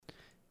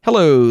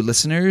Hello,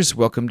 listeners.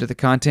 Welcome to the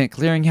Content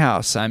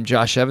Clearinghouse. I'm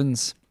Josh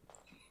Evans.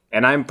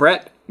 And I'm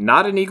Brett,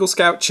 not an Eagle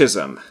Scout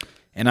Chisholm.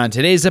 And on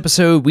today's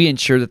episode, we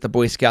ensure that the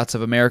Boy Scouts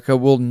of America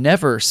will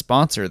never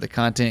sponsor the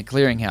Content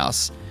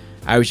Clearinghouse.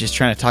 I was just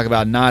trying to talk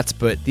about knots,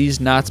 but these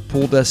knots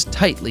pulled us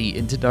tightly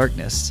into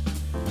darkness.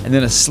 And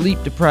then a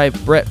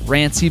sleep-deprived Brett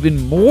rants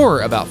even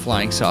more about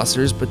flying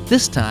saucers, but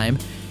this time,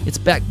 it's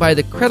backed by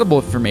the credible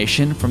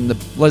information from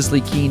the Leslie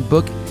Kean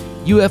book,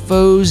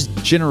 UFOs,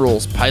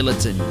 Generals,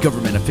 Pilots, and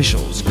Government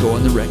Officials Go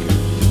on the Record.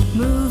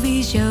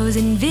 Movies, shows,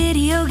 and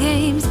video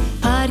games,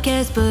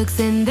 podcast books,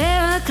 and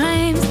their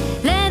acclaims.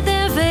 Let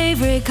their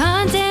favorite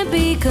content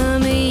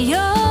become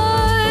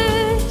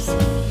yours.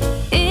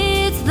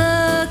 It's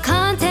the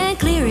Content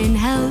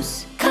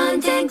Clearinghouse.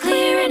 Content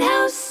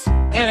Clearinghouse.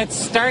 And it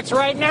starts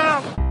right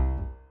now.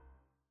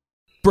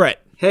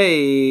 Brett.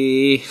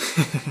 Hey.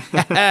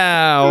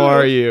 How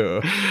are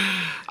you?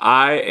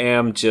 I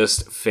am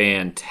just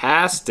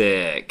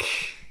fantastic.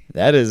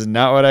 That is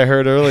not what I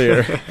heard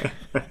earlier.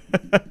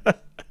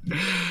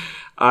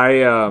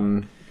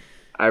 I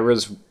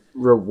was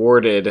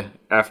rewarded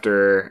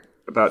after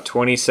about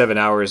 27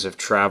 hours of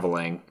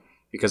traveling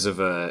because of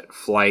a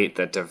flight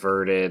that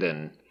diverted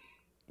and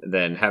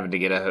then having to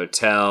get a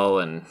hotel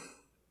and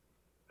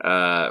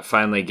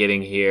finally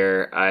getting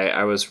here.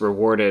 I was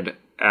rewarded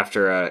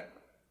after a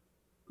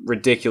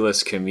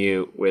ridiculous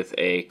commute with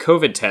a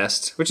COVID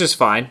test, which is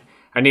fine.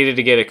 I needed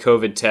to get a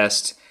COVID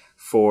test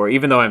for,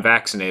 even though I'm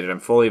vaccinated, I'm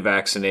fully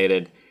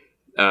vaccinated,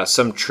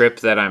 some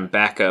trip that I'm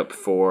backup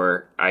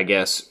for, I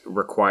guess,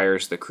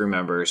 requires the crew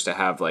members to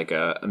have like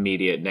a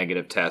immediate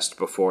negative test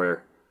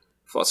before.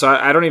 So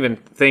I don't even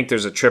think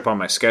there's a trip on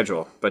my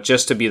schedule, but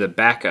just to be the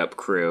backup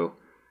crew,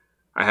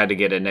 I had to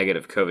get a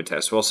negative COVID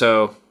test. Well,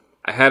 so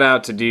I head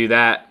out to do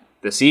that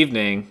this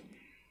evening,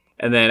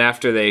 and then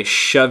after they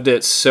shoved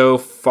it so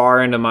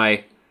far into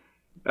my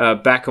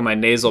back of my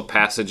nasal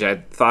passage, I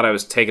thought I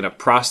was taking a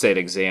prostate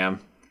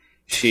exam.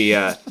 She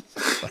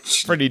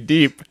That's pretty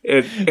deep.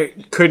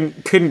 It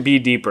couldn't be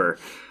deeper.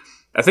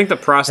 I think the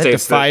prostate That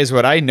defies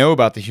what I know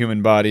about the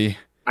human body.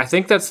 I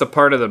think that's the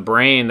part of the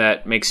brain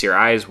that makes your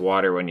eyes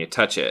water when you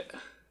touch it.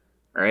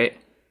 Right?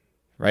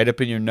 Right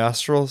up in your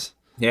nostrils?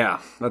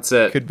 Yeah, that's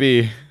it. Could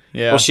be.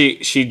 Yeah. Well,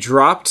 she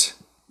dropped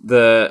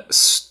the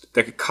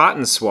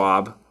cotton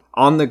swab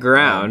on the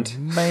ground. Oh,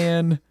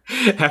 man.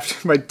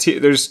 After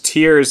there's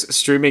tears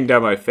streaming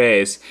down my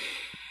face,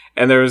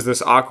 and there was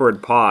this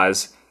awkward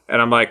pause,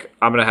 and I'm like,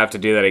 I'm gonna have to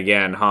do that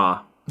again, huh?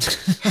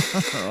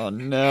 Oh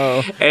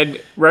no! And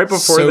right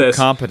before so this,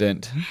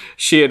 competent.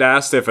 She had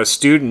asked if a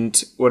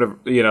student would have,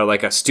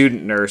 like a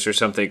student nurse or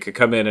something, could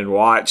come in and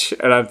watch,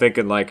 and I'm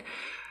thinking like,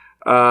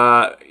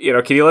 can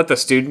you let the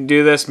student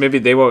do this? Maybe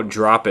they won't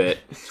drop it.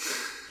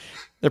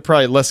 They're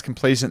probably less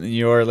complacent than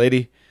you are,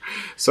 lady.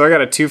 So I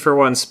got a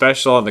 2-for-1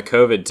 special on the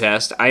COVID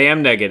test. I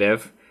am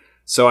negative,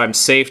 so I'm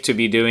safe to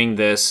be doing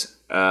this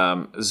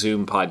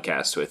Zoom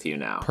podcast with you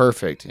now.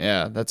 Perfect.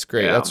 Yeah, that's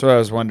great. Yeah. That's what I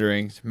was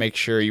wondering. To make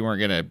sure you weren't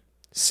going to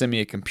send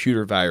me a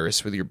computer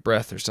virus with your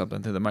breath or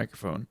something through the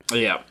microphone.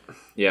 Yeah.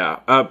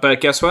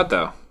 But guess what,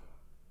 though?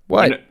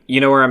 What?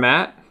 You know where I'm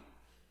at?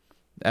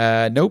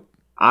 Nope.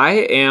 I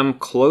am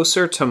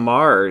closer to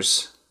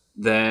Mars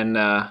than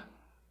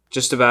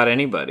just about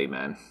anybody,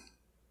 man.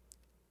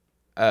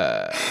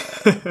 Are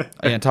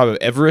you on top of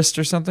Everest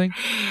or something?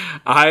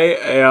 I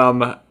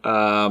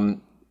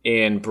am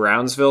in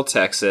Brownsville,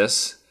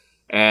 Texas,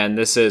 and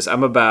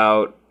I'm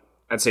about,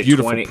 I'd say,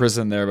 beautiful 20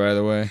 prison there, by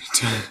the way.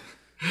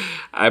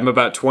 I'm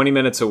about 20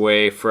 minutes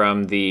away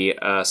from the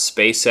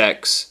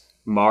SpaceX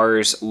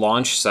Mars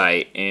launch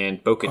site in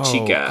Boca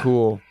Chica. Oh,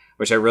 cool.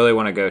 Which I really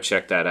want to go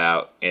check that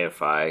out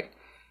if I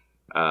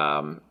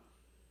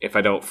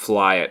don't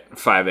fly at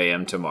 5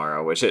 a.m.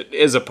 tomorrow, which it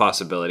is a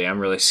possibility. I'm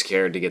really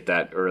scared to get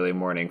that early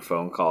morning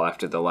phone call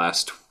after the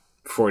last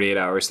 48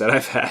 hours that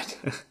I've had.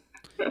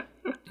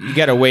 You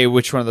got to weigh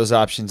which one of those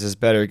options is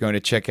better, going to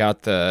check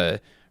out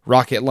the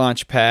rocket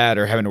launch pad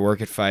or having to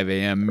work at 5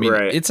 a.m. I mean,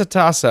 right. It's a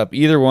toss-up.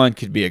 Either one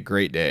could be a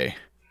great day.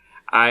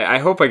 I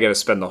hope I get to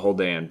spend the whole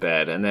day in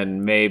bed, and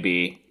then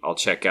maybe I'll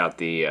check out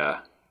the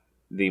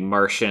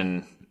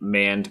Martian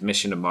manned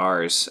mission to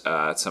Mars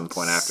at some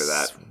point after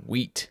that.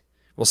 Sweet.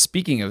 Well,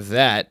 speaking of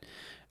that,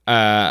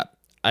 I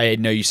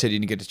know you said you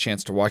didn't get a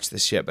chance to watch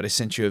this yet, but I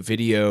sent you a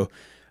video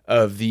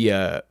of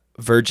the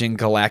Virgin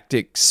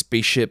Galactic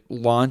spaceship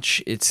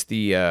launch. It's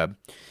their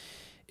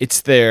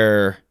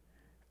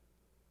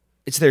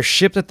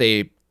ship that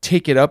they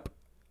take it up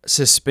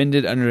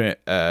suspended under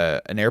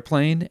an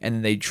airplane, and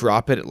then they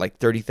drop it at like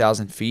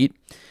 30,000 feet,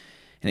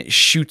 and it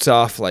shoots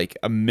off like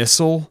a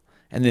missile,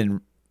 and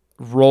then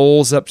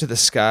rolls up to the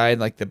sky,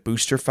 and like the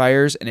booster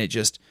fires, and it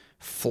just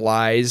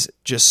flies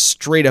just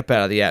straight up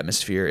out of the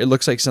atmosphere. It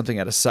looks like something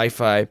out of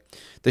sci-fi.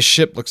 The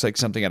ship looks like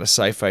something out of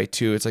sci-fi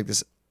too. It's like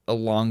this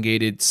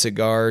elongated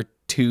cigar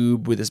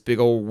tube with this big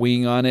old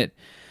wing on it,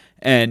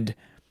 and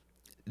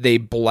they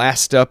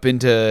blast up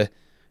into,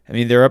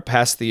 they're up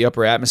past the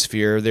upper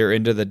atmosphere. They're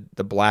into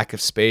the black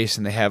of space,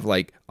 and they have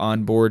like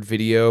onboard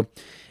video.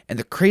 And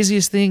the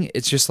craziest thing,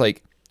 it's just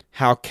like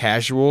how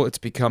casual it's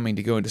becoming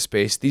to go into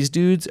space. These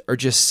dudes are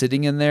just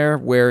sitting in there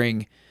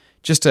wearing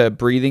just a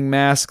breathing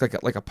mask,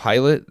 like a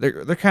pilot.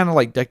 They're kind of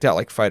like decked out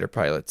like fighter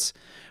pilots,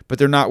 but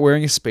they're not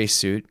wearing a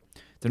spacesuit.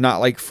 They're not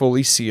like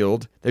fully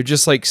sealed. They're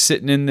just like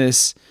sitting in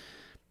this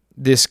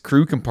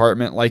crew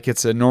compartment like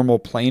it's a normal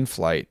plane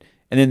flight,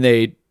 and then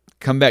they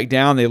come back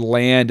down. They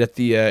land at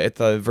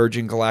the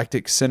Virgin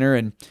Galactic Center,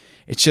 and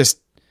it's just,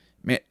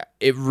 man,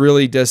 it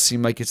really does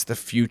seem like it's the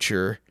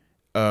future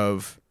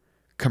of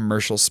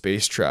commercial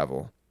space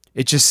travel.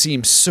 It just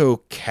seems so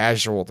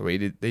casual the way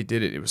they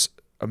did it. It was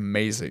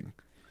amazing.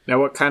 Now,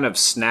 what kind of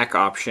snack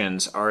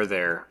options are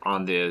there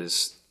on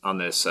this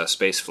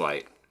space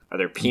flight? Are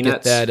there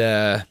peanuts?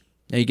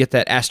 You get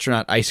that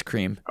astronaut ice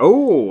cream.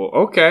 Oh,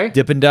 okay.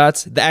 Dippin'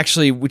 Dots,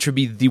 which would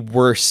be the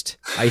worst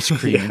ice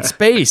cream in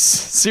space.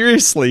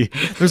 Seriously,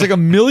 there's like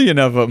 1 million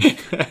of them.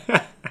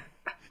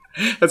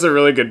 That's a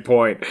really good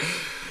point.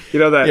 You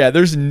know that? Yeah,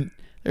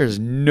 there's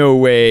no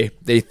way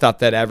they thought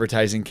that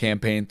advertising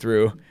campaign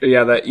through.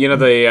 Yeah,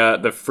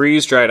 the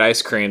freeze dried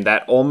ice cream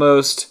that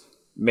almost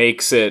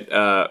makes it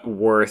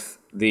worth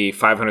the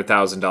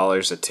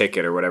 $500,000 a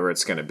ticket or whatever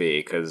it's going to be,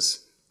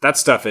 because that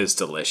stuff is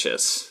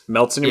delicious.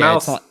 Melts in your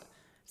mouth.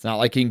 It's not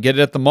like you can get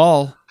it at the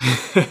mall.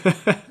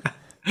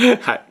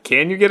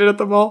 Can you get it at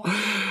the mall?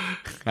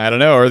 I don't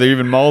know. Are there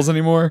even malls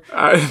anymore?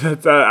 I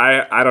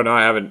don't know.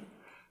 I haven't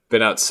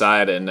been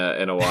outside in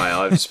a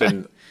while. I've just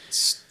been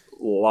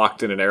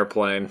locked in an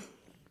airplane.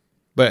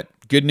 But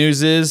good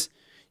news is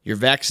you're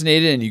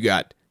vaccinated and you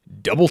got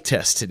double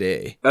test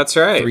today. That's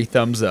right. 3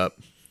 thumbs up.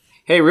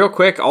 Hey, real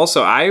quick.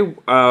 Also,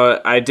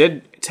 I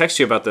did text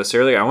you about this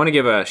earlier. I want to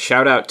give a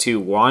shout out to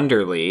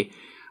Wanderly.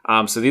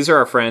 So these are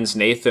our friends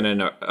Nathan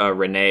and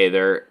Renee.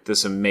 They're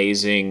this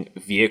amazing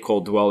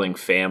vehicle-dwelling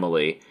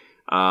family.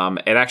 And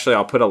actually,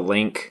 I'll put a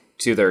link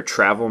to their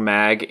travel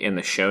mag in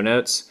the show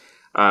notes.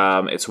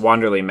 It's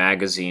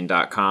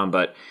wanderlymagazine.com.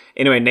 But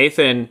anyway,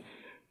 Nathan,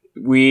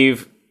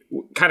 we've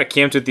kind of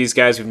camped with these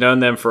guys. We've known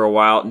them for a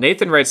while.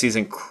 Nathan writes these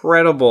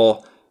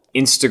incredible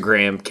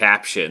Instagram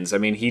captions. I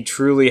mean, he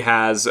truly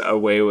has a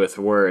way with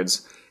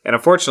words. And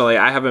unfortunately,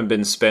 I haven't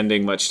been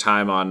spending much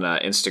time on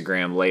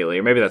Instagram lately,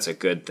 or maybe that's a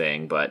good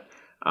thing. But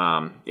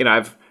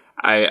I've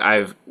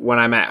when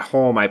I'm at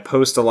home, I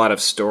post a lot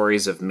of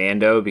stories of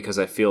Mando because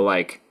I feel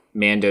like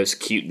Mando's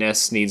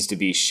cuteness needs to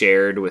be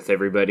shared with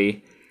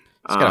everybody.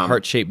 He's got a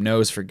heart-shaped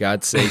nose, for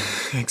God's sake.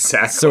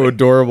 Exactly, so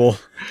adorable.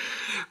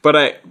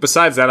 But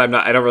besides that, I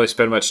don't really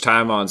spend much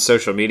time on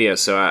social media,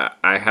 so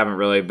I haven't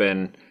really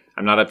been.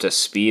 I'm not up to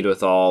speed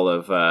with all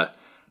of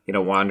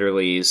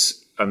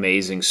Wanderly's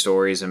amazing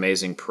stories,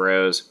 amazing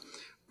prose.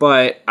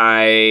 But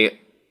I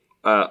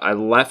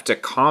left a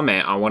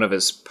comment on one of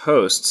his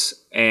posts,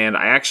 and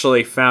I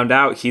actually found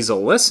out he's a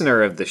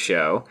listener of the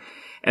show.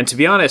 And to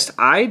be honest,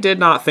 I did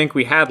not think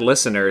we had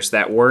listeners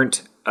that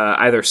weren't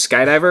either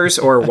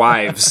skydivers or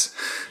wives.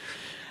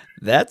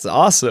 That's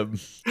awesome.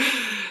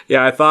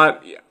 Yeah, I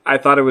thought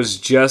it was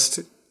just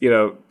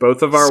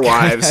both of our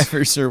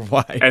Skydivers or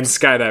wives and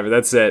skydiver.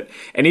 That's it.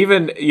 And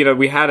even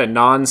we had a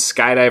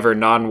non-skydiver,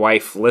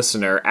 non-wife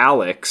listener,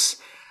 Alex,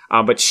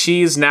 but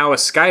she's now a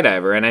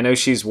skydiver, and I know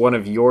she's one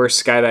of your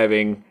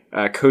skydiving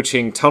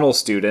coaching tunnel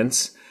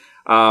students.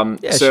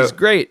 She's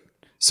great.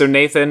 So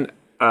Nathan,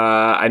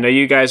 I know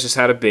you guys just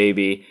had a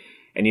baby,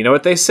 and you know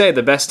what they say: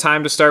 the best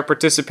time to start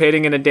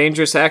participating in a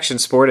dangerous action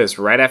sport is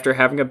right after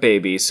having a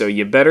baby. So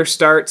you better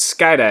start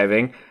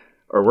skydiving,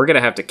 or we're going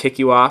to have to kick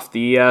you off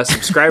the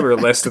subscriber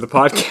list of the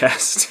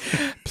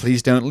podcast.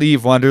 Please don't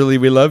leave, Wanderly.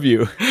 We love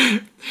you.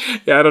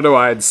 Yeah, I don't know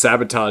why I'd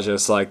sabotage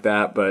us like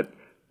that, but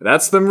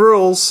that's them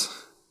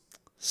rules.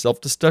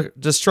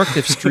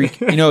 Self-destructive streak.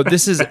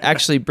 This is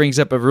actually brings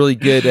up a really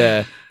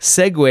good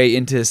segue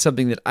into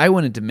something that I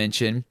wanted to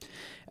mention.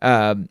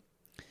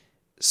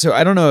 So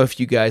I don't know if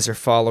you guys are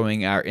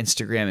following our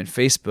Instagram and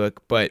Facebook,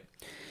 but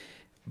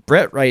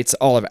Brett writes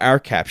all of our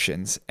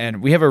captions,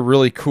 and we have a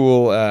really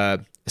cool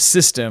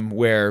system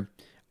where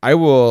I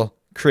will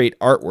create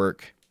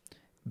artwork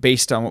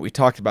based on what we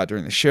talked about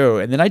during the show,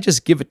 and then I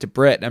just give it to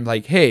Brett, and I'm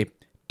like, hey,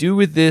 do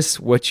with this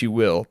what you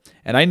will.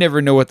 And I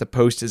never know what the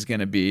post is going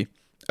to be,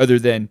 other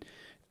than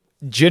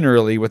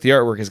generally what the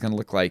artwork is going to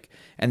look like.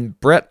 And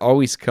Brett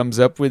always comes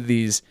up with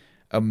these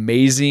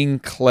amazing,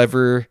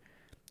 clever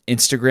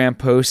Instagram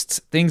posts,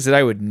 things that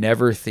I would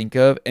never think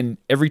of. And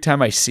every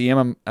time I see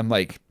him, I'm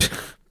like,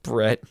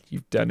 Brett,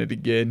 you've done it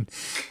again.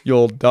 You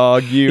old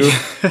dog, you.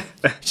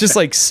 Just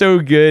like so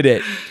good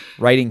at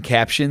writing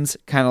captions,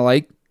 kind of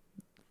like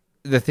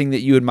the thing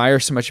that you admire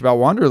so much about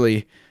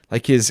Wanderly,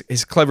 like his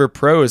clever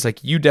prose.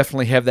 Like, you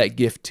definitely have that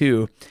gift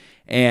too.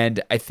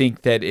 And I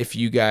think that if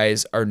you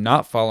guys are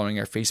not following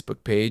our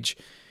Facebook page,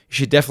 you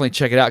should definitely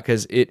check it out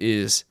because it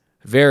is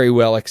very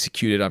well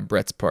executed on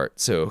Brett's part.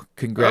 So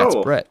congrats,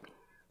 Brett.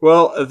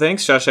 Well,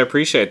 thanks, Josh. I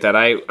appreciate that.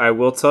 I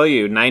will tell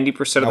you,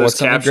 90% of those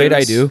captions. Great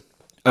I do.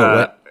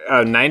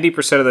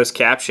 90% of those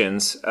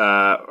captions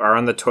are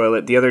on the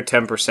toilet. The other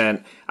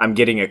 10%, I'm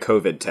getting a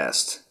COVID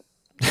test.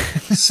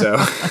 So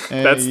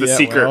that's the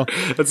secret. Well,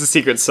 that's the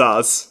secret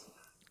sauce.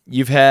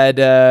 You've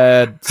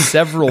had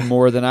several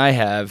more than I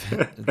have.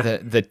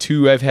 The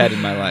two I've had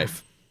in my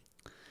life.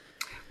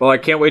 Well, I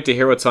can't wait to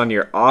hear what's on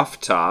your off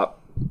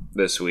top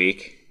this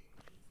week.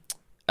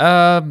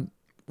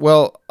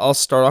 Well, I'll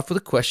start off with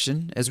a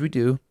question, as we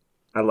do.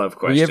 I love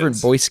questions. Were you ever in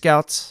Boy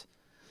Scouts?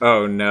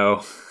 Oh,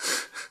 no.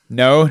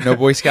 No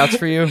Boy Scouts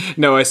for you?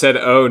 No, I said,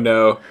 oh,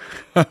 no.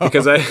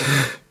 Because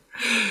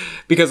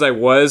I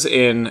was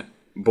in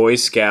Boy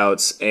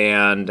Scouts,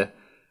 and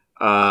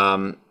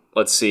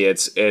let's see,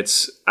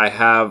 I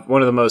have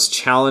one of the most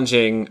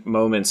challenging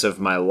moments of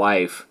my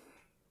life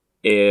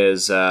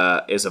is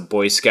a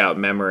Boy Scout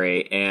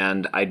memory,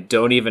 and I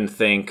don't even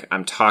think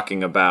I'm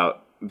talking about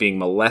being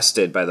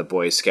molested by the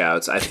Boy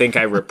Scouts. I think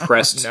I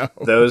repressed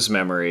those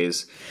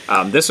memories.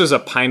 This was a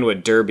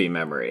Pinewood Derby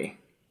memory.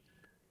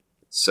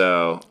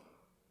 So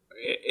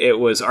it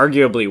was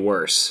arguably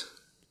worse.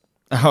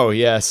 Oh,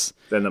 yes.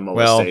 Than the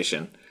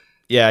molestation. Well,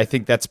 yeah, I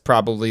think that's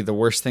probably the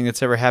worst thing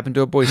that's ever happened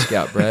to a Boy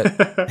Scout, Brett.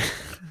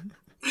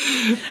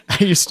 I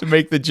used to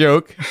make the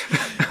joke.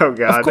 Oh,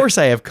 God. Of course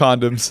I have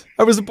condoms.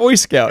 I was a Boy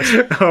Scout.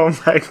 Oh,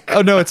 my God.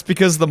 Oh, no, it's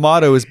because the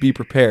motto is be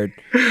prepared.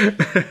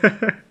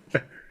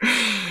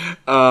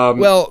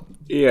 Well,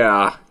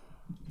 yeah.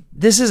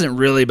 This isn't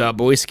really about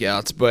Boy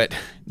Scouts, but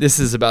this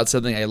is about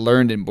something I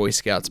learned in Boy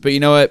Scouts. But you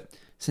know what?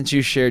 Since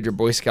you shared your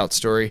Boy Scout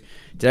story,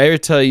 did I ever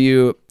tell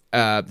you,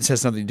 this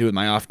has nothing to do with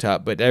my off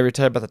top, but did I ever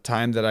tell you about the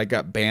time that I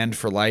got banned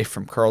for life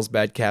from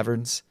Carlsbad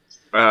Caverns?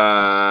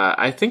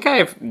 I think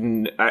I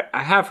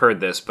have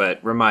heard this,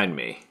 but remind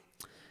me.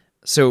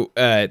 So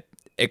at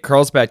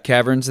Carlsbad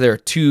Caverns, there are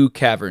two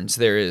caverns.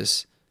 There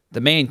is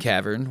the main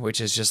cavern, which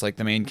is just like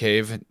the main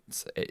cave.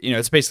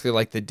 It's basically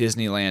like the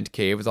Disneyland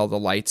cave with all the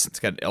lights. It's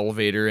got an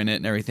elevator in it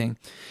and everything.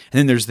 And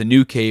then there's the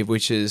new cave,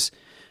 which is,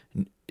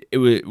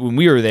 when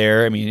we were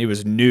there, I mean, it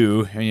was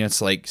new. I mean,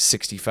 it's like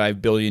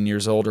 65 billion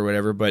years old or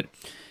whatever, but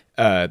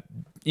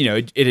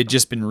it had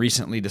just been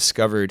recently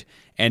discovered,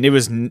 and there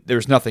was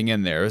nothing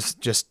in there. It was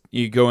just,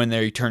 you go in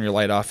there, you turn your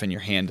light off, and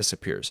your hand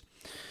disappears.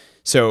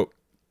 So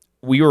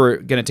we were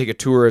going to take a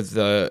tour of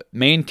the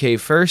main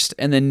cave first,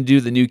 and then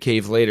do the new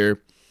cave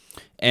later.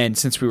 And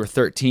since we were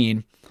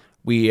 13,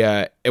 we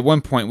at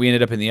one point we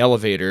ended up in the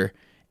elevator,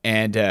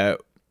 and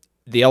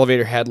the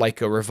elevator had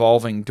like a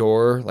revolving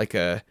door, like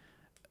an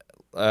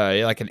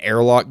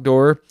airlock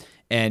door,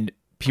 and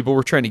people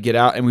were trying to get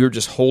out, and we were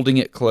just holding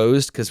it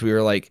closed because we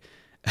were like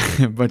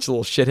a bunch of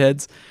little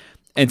shitheads.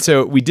 And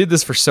so we did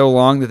this for so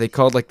long that they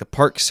called like the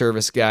park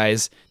service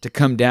guys to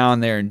come down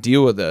there and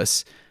deal with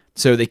us.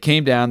 So they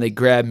came down, they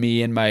grabbed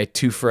me and my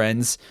two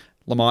friends,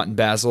 Lamont and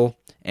Basil,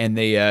 and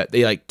they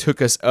like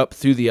took us up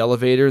through the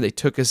elevator. They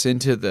took us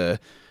into the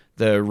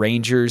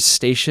Rangers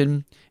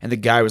station, and the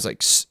guy was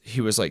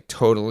like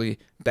totally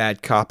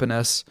bad copping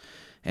us.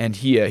 And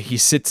he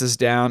sits us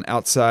down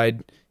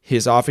outside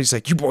his office. He's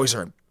like, "You boys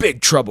are in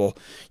big trouble.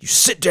 You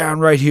sit down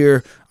right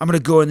here. I'm going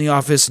to go in the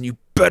office, and you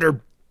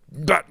better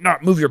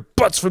not move your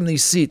butts from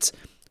these seats."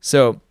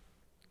 So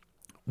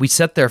we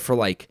sat there for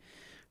like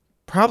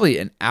probably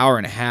an hour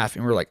and a half,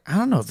 and we're like, I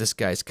don't know if this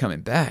guy's coming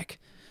back.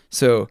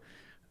 So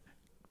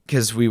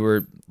because we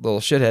were little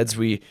shitheads,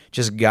 we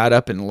just got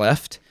up and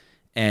left.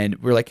 And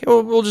we're like,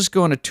 "Oh, we'll just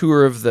go on a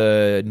tour of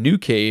the new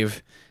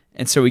cave."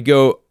 And so we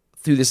go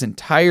through this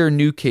entire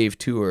new cave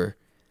tour.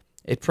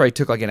 It probably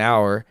took like an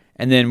hour.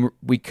 And then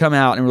we come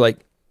out and we're like,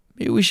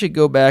 maybe we should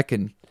go back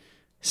and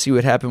see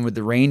what happened with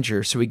the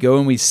ranger. So we go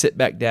and we sit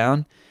back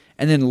down.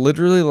 And then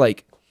literally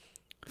like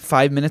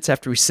 5 minutes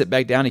after we sit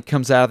back down, he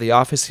comes out of the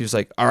office. He was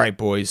like, "All right,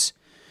 boys,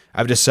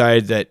 I've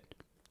decided that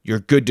you're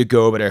good to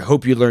go, but I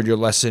hope you learned your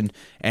lesson.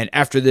 And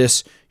after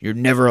this, you're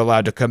never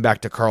allowed to come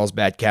back to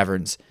Carlsbad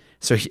Caverns."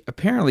 So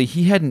apparently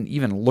he hadn't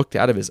even looked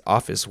out of his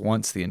office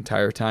once the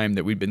entire time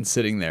that we'd been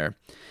sitting there.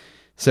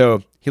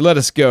 So he let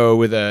us go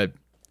with a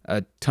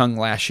tongue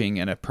lashing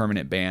and a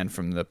permanent ban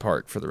from the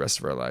park for the rest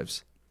of our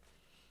lives.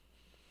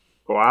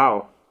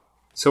 Wow.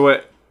 So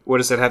what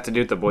does that have to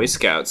do with the Boy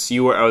Scouts?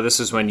 This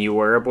is when you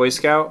were a Boy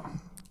Scout?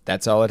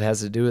 That's all it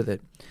has to do with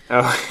it.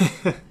 Oh.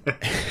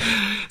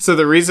 So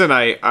the reason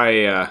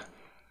I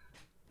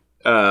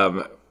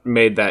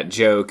made that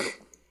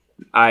joke,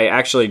 I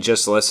actually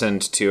just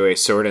listened to a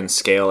Sword and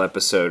Scale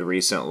episode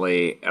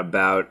recently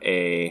about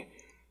a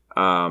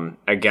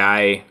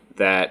guy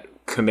that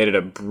committed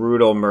a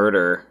brutal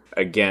murder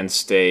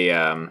against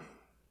I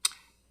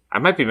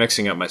might be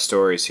mixing up my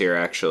stories here,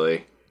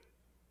 actually.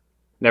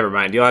 Never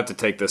mind. You'll have to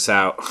take this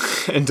out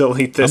and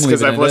delete this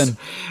because I've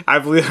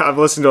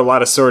listened to a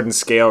lot of Sword and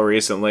Scale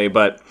recently,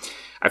 but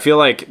I feel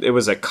like it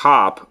was a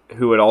cop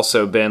who had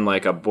also been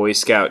like a Boy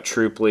Scout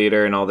troop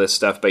leader and all this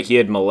stuff, but he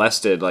had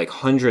molested like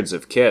hundreds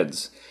of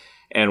kids,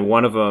 and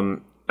one of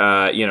them,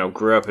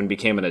 grew up and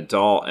became an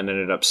adult and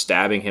ended up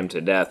stabbing him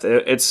to death.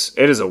 It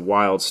is a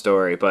wild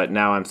story, but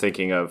now I'm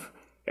thinking of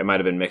it might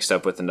have been mixed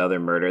up with another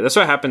murder. That's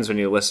what happens when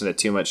you listen to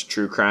too much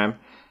true crime.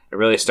 It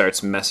really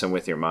starts messing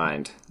with your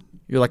mind.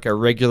 You're like a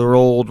regular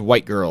old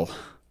white girl.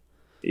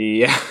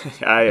 Yeah,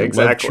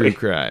 exactly. Love true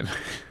crime.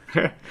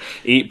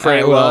 Eat,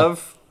 pray,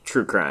 love.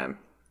 True crime.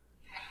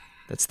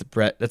 That's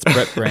Brett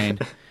brain.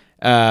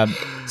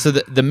 So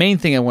the main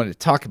thing I wanted to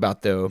talk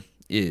about though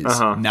is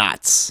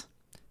knots.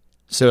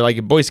 So like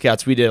in Boy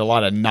Scouts, we did a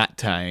lot of knot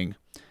tying.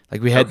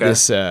 Like we had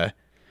this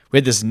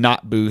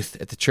knot booth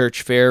at the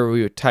church fair where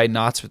we would tie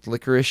knots with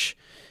licorice.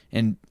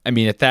 And I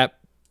mean,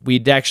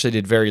 we actually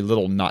did very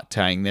little knot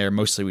tying there.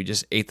 Mostly we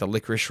just ate the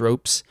licorice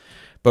ropes.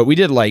 But we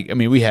did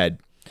we had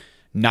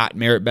knot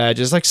merit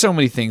badges. Like so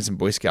many things in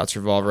Boy Scouts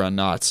revolve around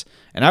knots.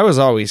 And I was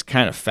always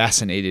kind of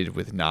fascinated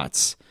with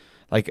knots.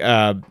 Like,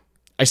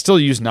 I still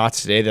use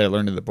knots today that I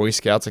learned in the Boy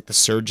Scouts. Like the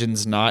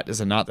surgeon's knot is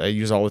a knot that I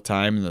use all the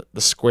time. And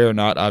the square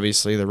knot,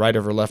 obviously, the right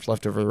over left,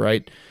 left over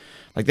right.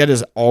 Like that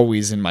is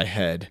always in my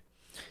head.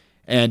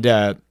 And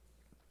when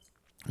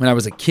I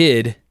was a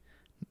kid,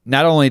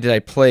 not only did I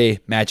play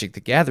Magic the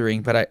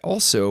Gathering, but I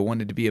also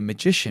wanted to be a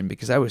magician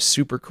because I was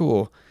super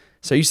cool.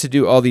 So I used to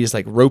do all these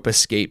like rope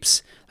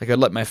escapes. Like I'd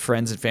let my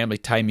friends and family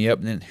tie me up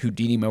and then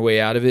Houdini my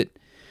way out of it.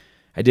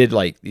 I did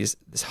like this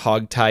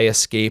hog tie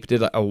escape,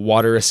 did like a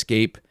water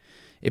escape.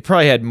 It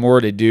probably had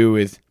more to do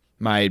with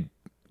my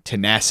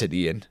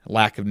tenacity and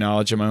lack of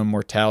knowledge of my own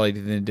mortality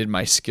than it did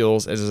my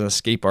skills as an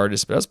escape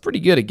artist, but I was pretty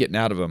good at getting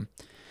out of them.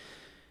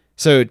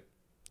 So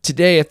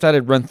today I thought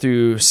I'd run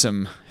through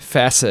some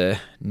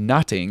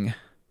fascinating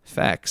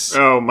facts.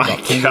 Oh my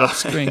god.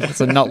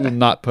 That's a little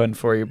knot pun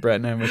for you, Brett,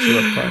 and how much you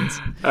love puns.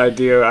 I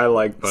do. I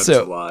like puns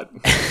a lot.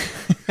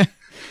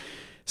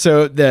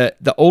 So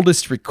the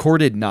oldest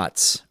recorded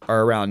knots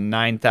are around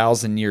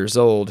 9,000 years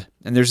old.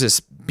 And there's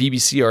this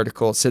BBC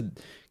article that said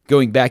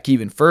going back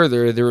even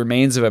further, the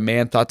remains of a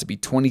man thought to be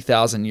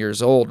 20,000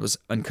 years old was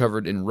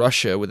uncovered in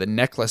Russia with a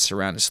necklace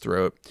around his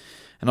throat.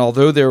 And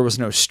although there was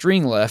no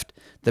string left,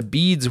 the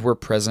beads were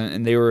present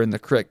and they were in the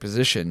correct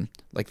position.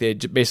 Like they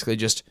had basically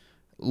just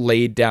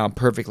laid down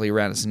perfectly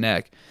around his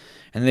neck.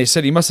 And they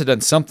said he must have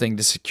done something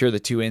to secure the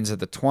two ends of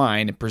the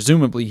twine, and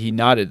presumably he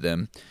knotted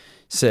them.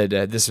 Said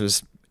this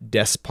was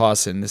Des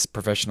Pawson, this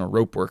professional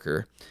rope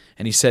worker.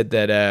 And he said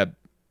that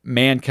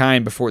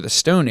mankind before the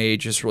Stone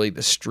Age is really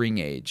the string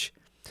age.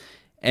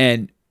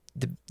 And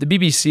the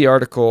BBC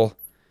article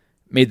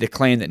made the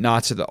claim that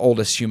knots are the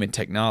oldest human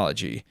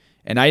technology.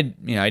 And I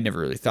never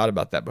really thought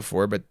about that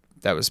before, but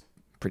that was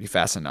pretty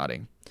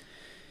fascinating.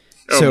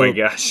 Oh my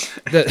gosh.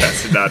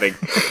 Fascinating.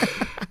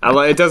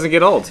 It doesn't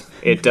get old.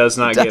 It does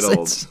not get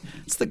old.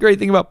 It's the great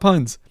thing about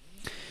puns.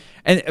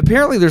 And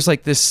apparently there's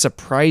like this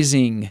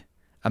surprising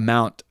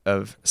amount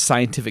of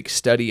scientific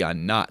study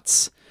on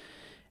knots.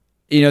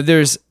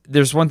 There's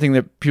one thing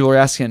that people are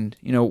asking,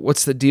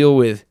 what's the deal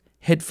with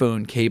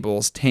headphone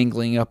cables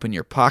tangling up in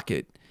your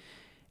pocket?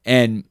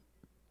 And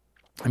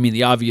I mean,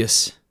 the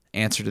obvious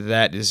answer to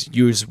that is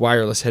use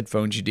wireless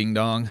headphones, you ding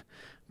dong.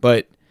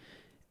 But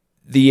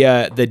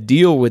the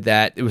deal with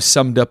that, it was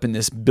summed up in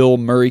this Bill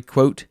Murray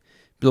quote.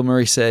 Bill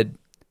Murray said,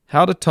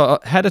 how to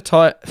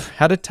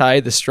tie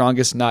the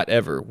strongest knot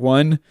ever.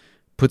 1,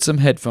 put some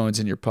headphones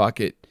in your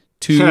pocket.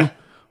 2,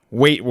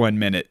 wait 1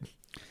 minute.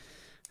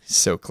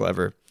 So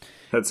clever.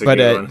 That's a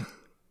good one.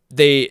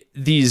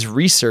 These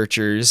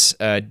researchers,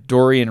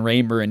 Dorian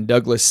Raymer and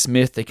Douglas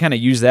Smith, they kind of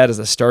use that as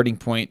a starting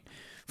point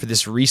for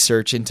this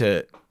research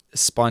into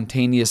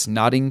spontaneous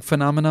knotting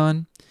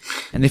phenomenon.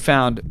 And they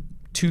found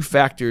 2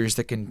 factors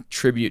that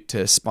contribute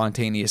to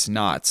spontaneous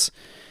knots.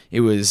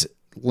 It was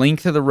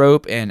length of the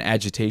rope and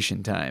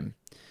agitation time.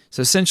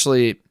 So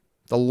essentially,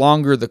 the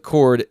longer the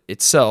cord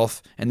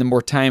itself and the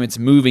more time it's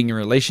moving in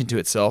relation to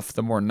itself,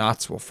 the more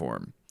knots will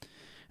form. And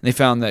they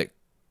found that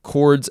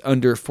cords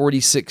under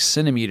 46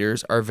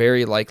 centimeters are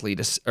very unlikely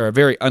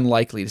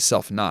to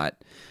self-knot.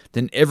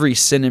 Then every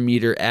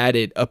centimeter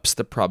added ups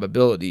the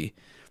probability.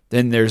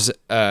 Then there's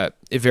it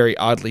very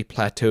oddly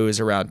plateaus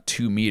around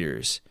 2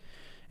 meters.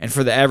 And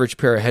for the average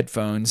pair of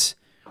headphones,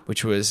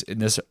 which was in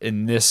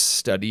this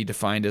study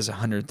defined as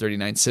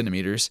 139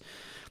 centimeters,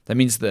 that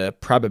means the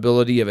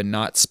probability of a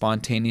knot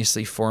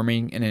spontaneously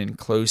forming in an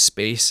enclosed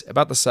space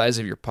about the size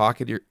of your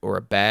pocket or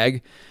a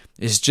bag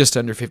is just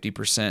under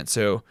 50%.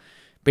 So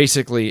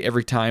basically,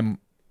 every time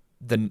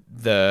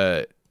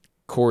the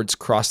cords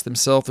cross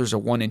themselves, there's a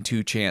 1 in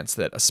 2 chance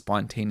that a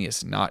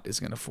spontaneous knot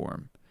is going to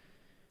form.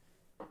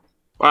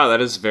 Wow,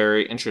 that is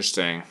very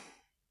interesting.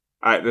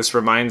 This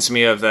reminds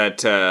me of that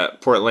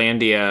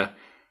Portlandia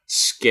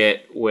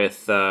skit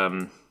with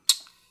Jeff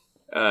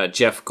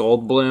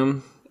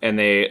Goldblum, and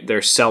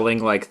they're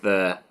selling like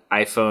the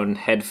iPhone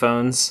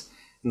headphones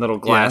in little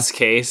glass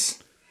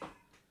case.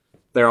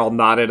 They're all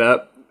knotted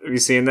up. Have you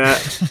seen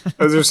that?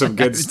 Those are some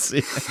good.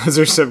 Those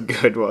are some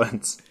good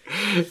ones.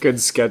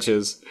 Good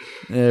sketches.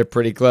 They're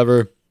pretty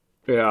clever.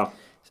 Yeah.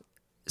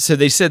 So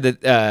they said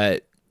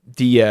that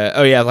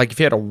like if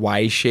you had a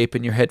Y shape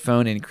in your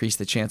headphone, it increased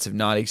the chance of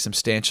knotting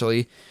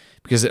substantially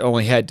because it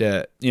only had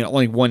to,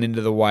 only one end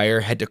of the wire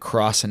had to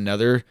cross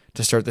another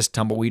to start this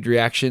tumbleweed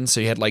reaction.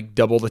 So you had like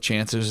double the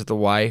chances of the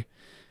Y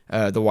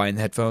in the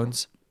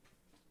headphones.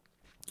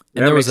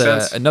 And there was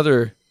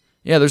another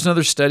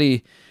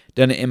study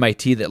done at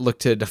MIT that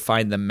looked to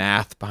define the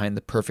math behind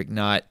the perfect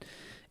knot.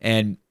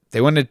 And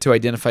they wanted to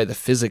identify the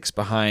physics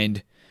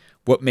behind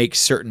what makes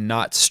certain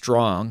knots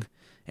strong.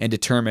 and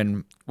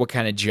determine what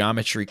kind of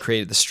geometry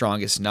created the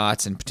strongest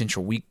knots and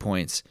potential weak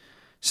points.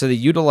 So they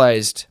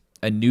utilized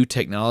a new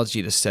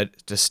technology to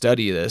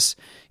study this.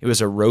 It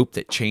was a rope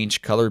that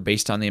changed color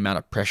based on the amount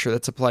of pressure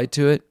that's applied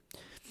to it.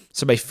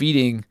 So by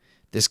feeding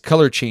this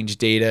color change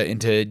data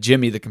into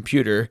Jimmy, the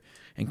computer,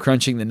 and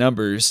crunching the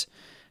numbers,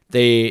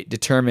 they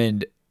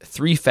determined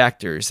 3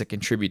 factors that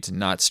contribute to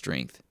knot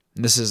strength.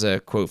 And this is a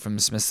quote from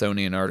the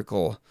Smithsonian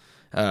article,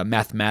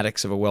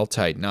 Mathematics of a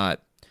Well-Tied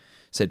Knot. It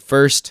said,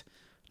 first,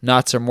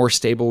 knots are more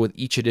stable with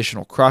each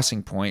additional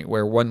crossing point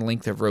where one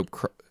length of rope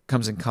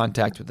comes in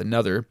contact with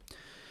another.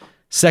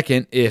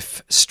 Second,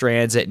 if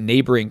strands at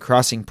neighboring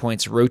crossing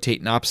points rotate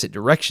in opposite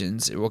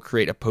directions, it will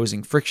create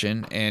opposing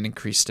friction and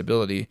increase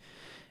stability.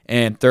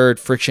 And third,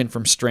 friction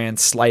from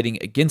strands sliding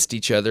against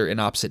each other in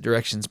opposite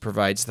directions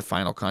provides the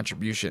final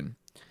contribution.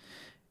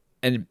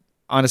 And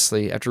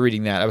honestly, after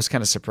reading that, I was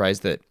kind of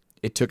surprised that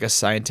it took a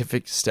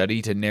scientific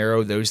study to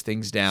narrow those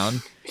things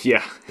down.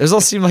 Yeah. Those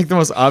all seem like the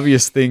most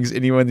obvious things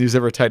anyone who's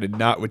ever tied a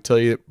knot would tell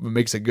you what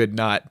makes a good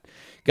knot.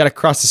 Got to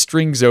cross the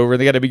strings over,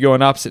 they got to be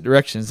going opposite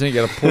directions, then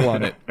you got to pull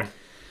on it.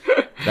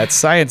 That's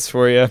science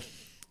for you.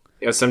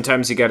 Yeah,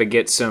 sometimes you got to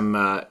get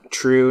some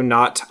true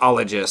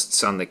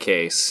knotologists on the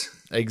case.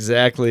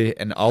 Exactly.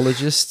 And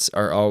ologists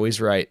are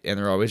always right, and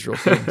they're always real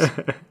things.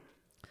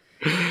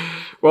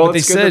 Well,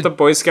 it's good that the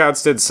Boy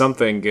Scouts did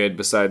something good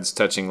besides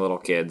touching little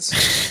kids.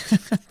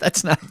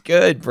 That's not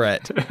good,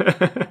 Brett.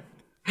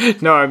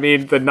 No, I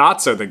mean, the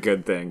knots are the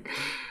good thing.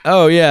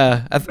 Oh,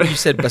 yeah. You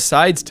said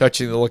besides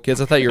touching the little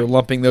kids. I thought you were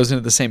lumping those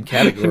into the same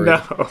category.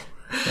 No.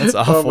 That's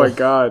awful. Oh, my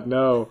God,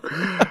 no.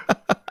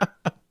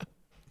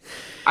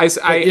 I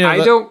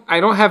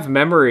don't have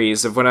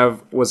memories of when I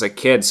was a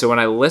kid, so when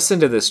I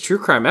listened to this true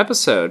crime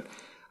episode,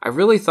 I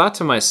really thought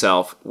to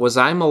myself, was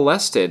I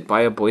molested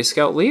by a Boy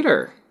Scout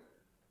leader?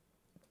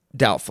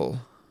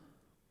 Doubtful.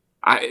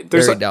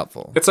 Very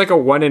doubtful. It's like a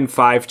 1 in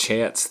 5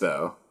 chance,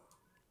 though.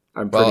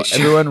 I'm pretty sure.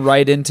 Everyone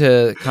write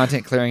into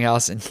Content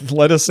Clearinghouse and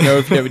let us know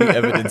if you have any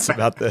evidence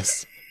about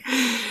this.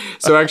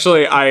 So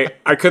actually, I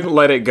couldn't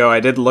let it go. I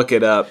did look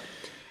it up.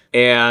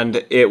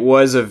 And it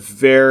was a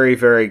very,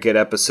 very good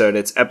episode.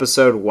 It's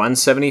episode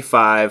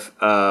 175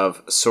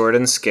 of Sword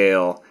and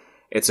Scale.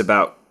 It's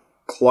about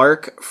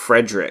Clark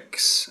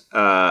Fredericks,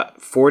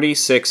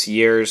 46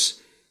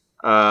 years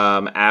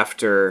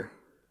after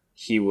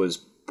he was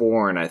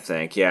born, I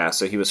think. Yeah,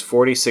 so he was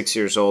 46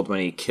 years old when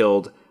he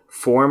killed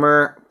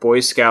former Boy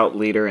Scout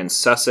leader and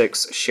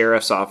Sussex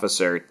Sheriff's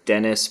Officer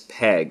Dennis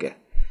Pegg.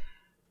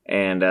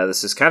 And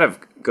this is kind of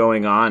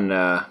going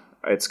on...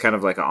 it's kind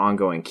of like an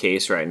ongoing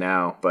case right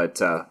now,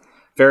 but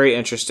very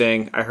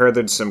interesting. I heard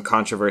there's some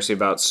controversy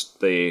about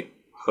the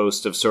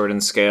host of Sword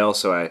and Scale,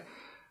 so I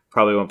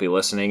probably won't be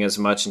listening as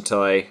much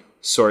until I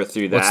sort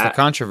through that. What's the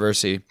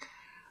controversy?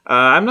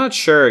 I'm not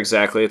sure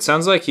exactly. It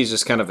sounds like he's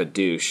just kind of a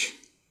douche.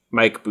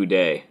 Mike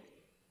Boudet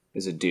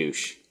is a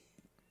douche.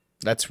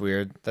 That's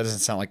weird. That doesn't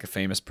sound like a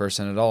famous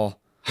person at all.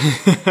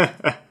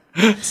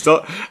 It's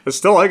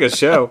still like a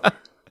show.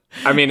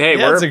 I mean, hey,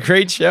 it's a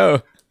great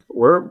show.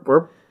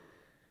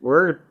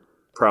 We're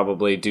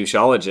probably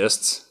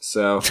doucheologists,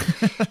 so...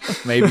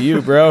 Maybe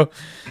you, bro.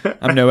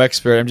 I'm no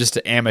expert. I'm just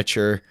an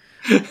amateur.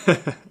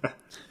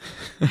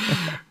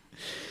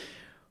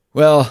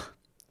 Well,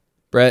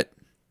 Brett.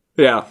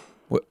 Yeah.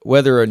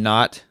 Whether or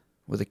not,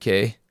 with a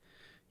K,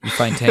 you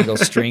find tangled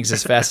strings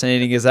as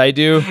fascinating as I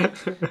do,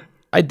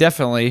 I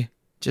definitely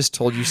just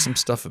told you some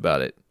stuff about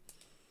it.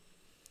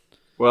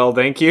 Well,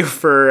 thank you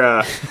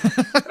for...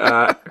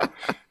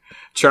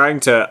 trying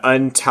to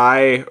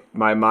untie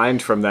my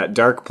mind from that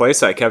dark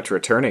place I kept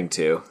returning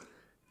to.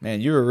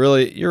 Man, you're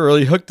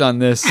really hooked on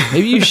this.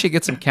 Maybe you should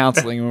get some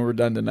counseling when we're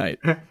done tonight.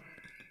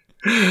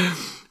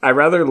 I'd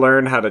rather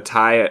learn how to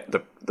tie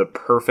the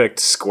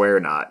perfect square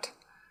knot.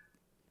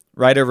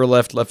 Right over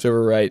left, left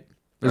over right.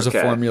 There's a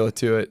formula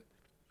to it.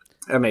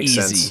 That makes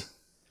sense.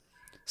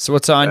 So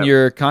what's on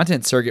your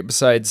content circuit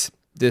besides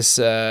this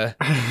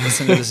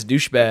listen to this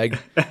douchebag?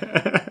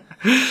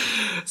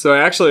 So I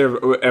actually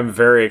am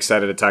very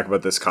excited to talk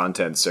about this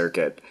content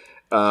circuit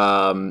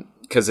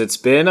because it's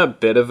been a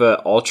bit of an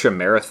ultra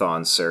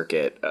marathon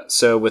circuit.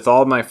 So with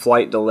all my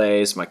flight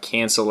delays, my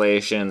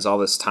cancellations, all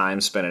this time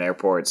spent in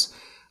airports,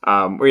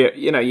 where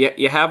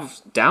you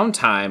have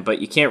downtime, but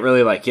you can't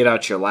really like get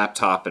out your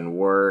laptop and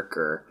work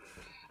or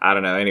I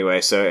don't know. Anyway,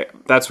 so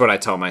that's what I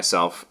tell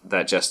myself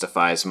that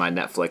justifies my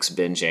Netflix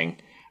binging.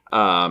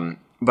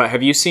 But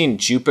have you seen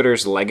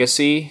Jupiter's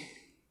Legacy?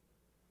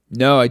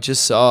 No, I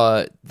just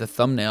saw the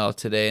thumbnail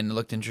today and it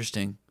looked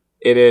interesting.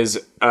 It is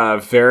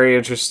very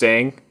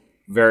interesting,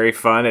 very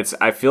fun.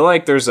 I feel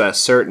like there's a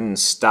certain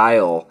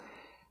style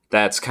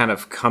that's kind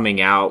of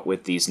coming out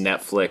with these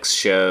Netflix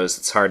shows.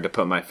 It's hard to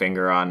put my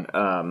finger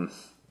on,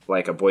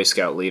 like a Boy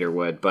Scout leader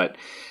would. But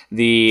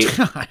the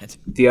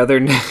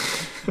other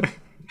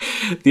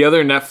the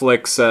other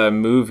Netflix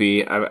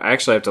movie, I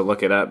actually have to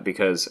look it up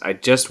because I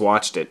just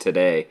watched it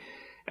today,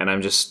 and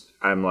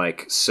I'm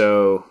like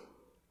so.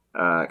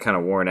 Kind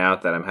of worn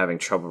out that I'm having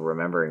trouble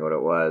remembering what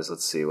it was.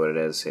 Let's see what it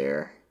is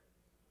here.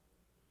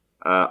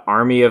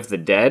 Army of the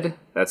Dead.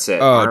 That's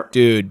it. Oh,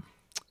 dude.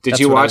 Did That's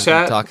you what I watch was gonna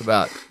that? Talk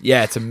about.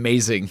 Yeah, it's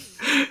amazing.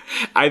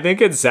 I think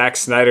it's Zack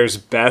Snyder's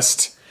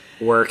best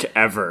work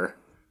ever.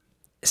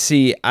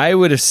 See, I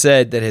would have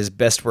said that his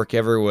best work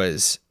ever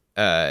was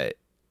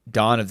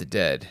Dawn of the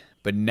Dead,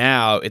 but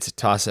now it's a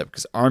toss-up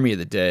because Army of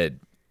the Dead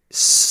is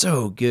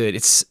so good.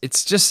 It's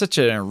just such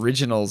an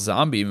original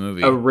zombie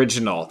movie.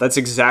 Original. That's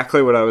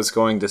exactly what I was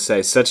going to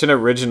say. Such an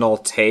original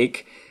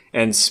take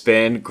and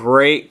spin.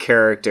 Great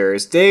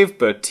characters. Dave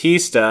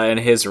Bautista and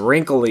his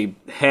wrinkly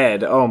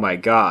head. Oh my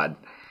god.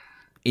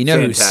 You know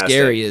Fantastic. who's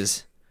scary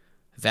is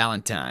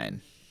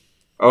Valentine.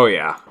 Oh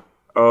yeah.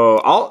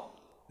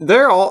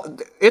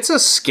 It's a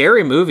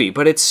scary movie,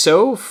 but it's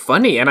so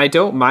funny, and I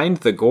don't mind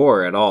the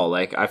gore at all.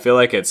 Like, I feel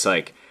like it's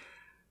like,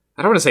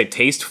 I don't want to say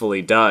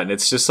tastefully done.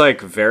 It's just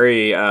like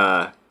very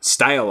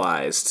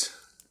stylized.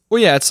 Well,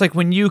 yeah, it's like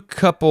when you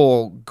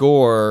couple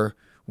gore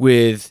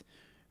with,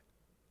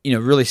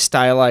 really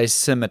stylized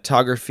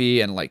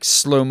cinematography and like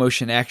slow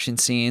motion action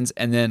scenes,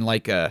 and then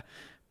like a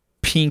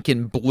pink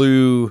and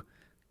blue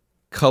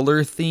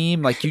color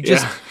theme. Like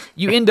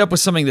you end up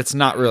with something that's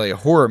not really a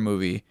horror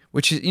movie,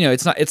 which is,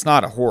 it's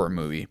not a horror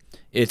movie.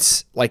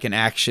 It's like an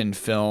action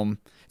film.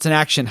 It's an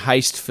action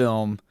heist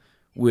film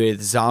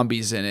with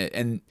zombies in it,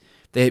 and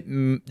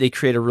they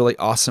create a really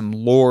awesome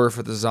lore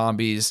for the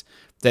zombies.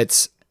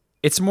 It's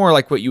more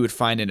like what you would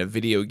find in a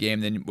video game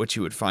than what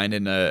you would find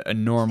in a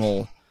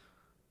normal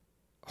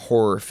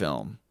horror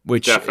film,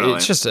 which Definitely.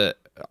 It's just a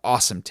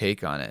awesome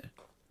take on it.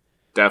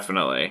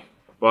 Definitely.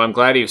 Well, I'm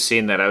glad you've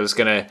seen that. I was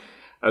gonna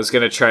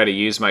try to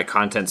use my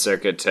content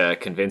circuit to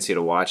convince you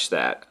to watch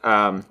that.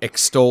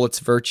 Extol its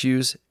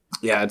virtues.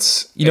 Yeah,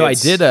 I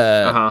did.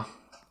 Uh-huh.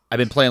 I've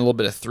been playing a little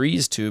bit of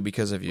threes too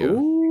because of you.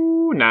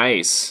 Ooh,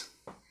 nice.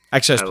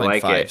 Actually, I was playing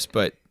like fives, it.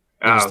 but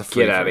it was the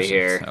free get out of version,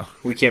 here. so.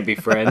 We can't be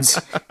friends.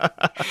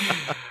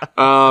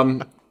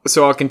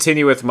 So I'll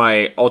continue with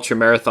my ultra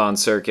marathon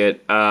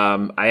circuit.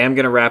 I am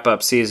going to wrap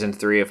up season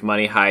 3 of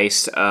Money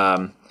Heist.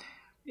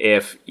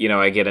 If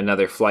I get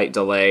another flight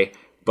delay.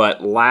 But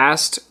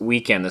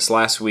this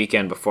last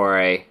weekend before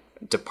I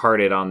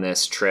departed on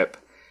this trip,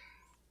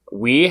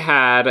 we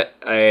had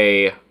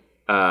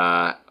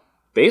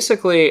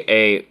basically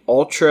a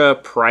ultra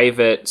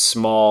private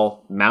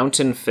small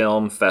mountain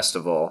film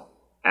festival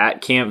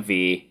at Camp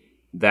V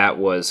that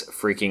was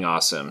freaking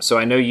awesome. So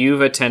I know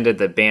you've attended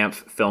the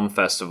Banff Film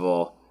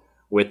Festival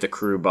with the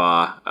Crew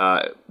Bah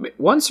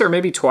once or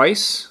maybe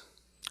twice.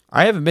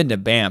 I haven't been to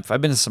Banff.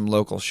 I've been to some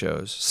local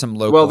shows, some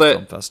local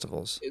film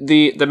festivals.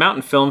 The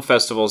mountain film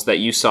festivals that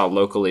you saw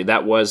locally,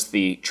 that was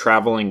the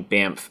traveling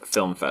Banff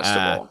Film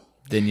Festival.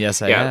 Then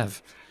yes, I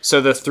have.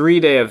 So the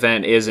 3-day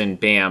event is in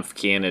Banff,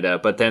 Canada,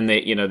 but then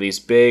these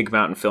big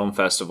mountain film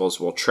festivals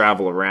will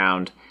travel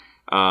around.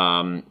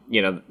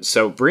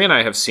 So Brie and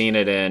I have seen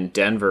it in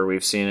Denver.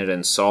 We've seen it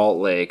in Salt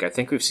Lake. I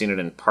think we've seen it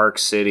in Park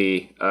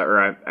City,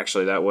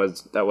 that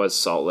was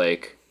Salt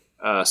Lake.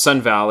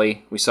 Sun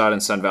Valley. We saw it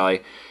in Sun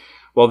Valley.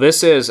 Well,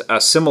 this is a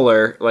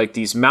similar, like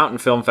these mountain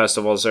film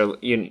festivals are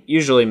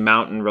usually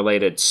mountain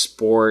related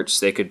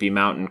sports. They could be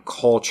mountain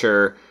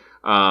culture.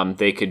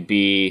 They could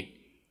be,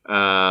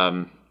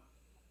 some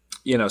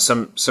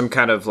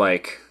kind of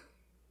like,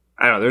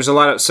 I don't know. There's a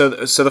lot of, so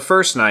the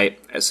first night,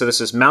 so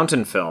this is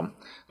mountain film.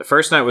 The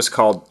first night was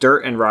called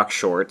Dirt and Rock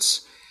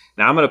Shorts.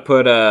 Now I'm going to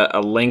put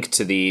a link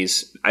to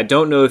these. I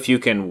don't know if you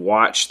can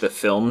watch the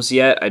films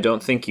yet. I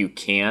don't think you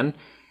can.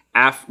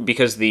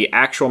 Because the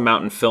actual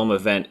mountain film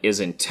event is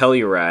in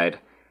Telluride.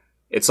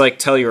 It's like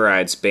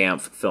Telluride's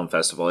Banff Film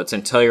Festival. It's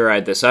in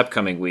Telluride this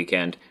upcoming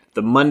weekend.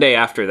 The Monday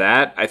after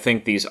that, I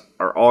think these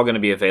are all going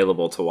to be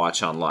available to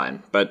watch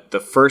online. But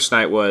the first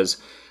night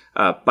was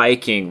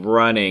biking,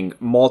 running,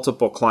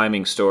 multiple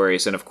climbing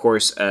stories, and of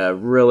course a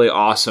really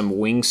awesome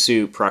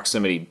wingsuit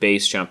proximity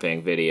base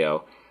jumping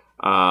video.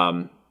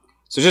 So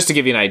just to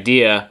give you an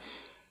idea,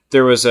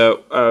 there was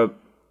a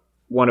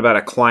one about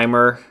a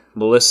climber,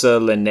 Melissa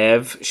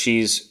Leneve.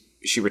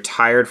 She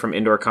retired from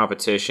indoor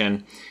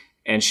competition,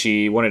 and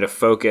she wanted to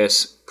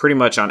focus pretty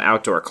much on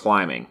outdoor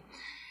climbing.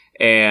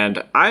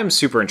 And I'm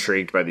super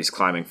intrigued by these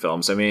climbing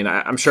films. I mean,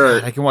 I'm sure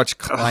God, I can watch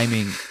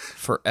climbing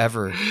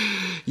forever.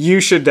 You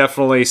should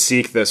definitely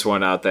seek this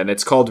one out then.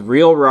 It's called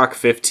Real Rock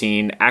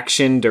 15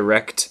 Action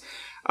Direct.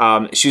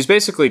 She was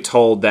basically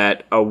told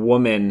that a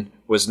woman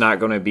was not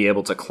going to be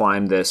able to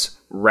climb this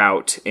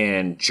route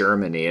in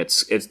Germany.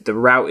 It's the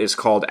route is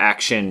called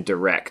Action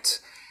Direct.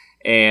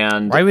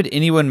 And why would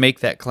anyone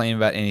make that claim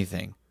about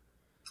anything?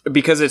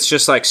 Because it's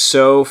just like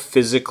so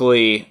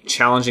physically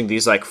challenging.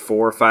 These like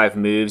 4 or 5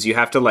 moves. You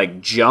have to like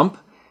jump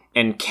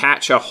and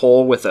catch a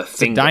hole with a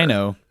finger. It's a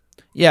dino.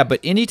 Yeah, but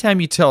anytime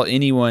you tell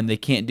anyone they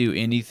can't do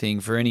anything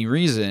for any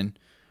reason,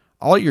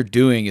 all you're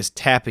doing is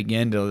tapping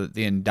into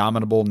the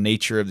indomitable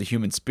nature of the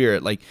human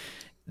spirit. Like,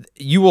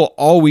 you will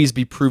always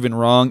be proven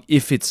wrong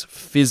if it's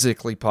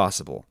physically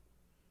possible.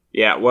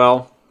 Yeah,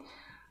 well,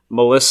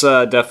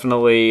 Melissa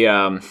definitely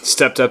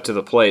stepped up to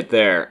the plate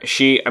there.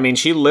 She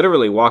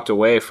literally walked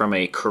away from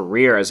a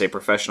career as a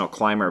professional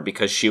climber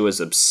because she was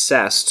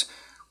obsessed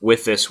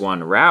with this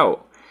one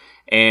route.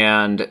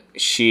 and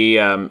she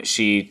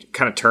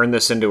kind of turned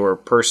this into her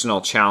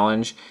personal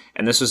challenge.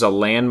 And this was a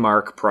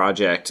landmark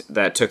project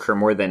that took her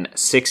more than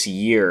 6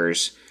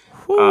 years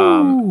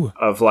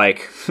of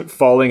like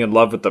falling in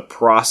love with the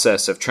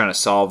process of trying to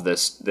solve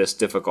this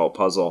difficult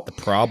puzzle. The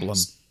problem.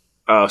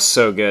 Oh,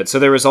 so good. So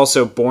there was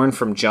also Born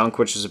from Junk,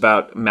 which is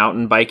about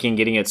mountain biking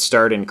getting its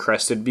start in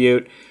Crested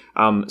Butte.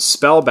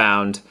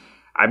 Spellbound,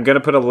 I'm going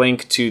to put a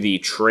link to the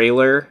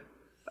trailer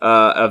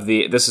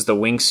this is the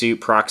Wingsuit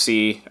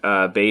Proxy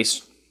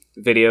base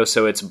video.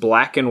 So it's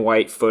black and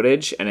white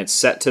footage, and it's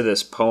set to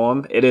this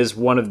poem. It is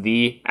one of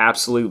the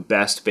absolute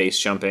best base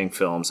jumping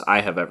films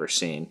I have ever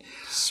seen.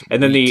 Sweet.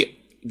 And then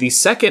the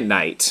second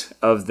night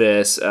of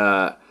this,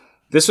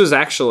 this was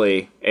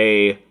actually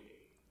a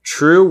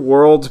true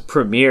world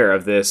premiere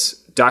of this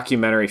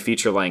documentary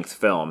feature-length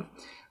film.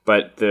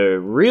 But the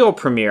real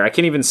premiere, I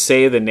can't even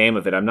say the name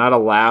of it. I'm not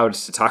allowed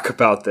to talk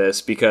about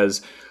this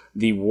because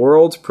the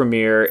world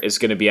premiere is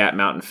going to be at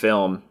Mountain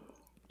Film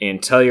in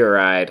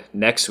Telluride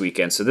next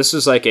weekend. So this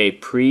was like a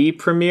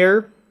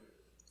pre-premiere.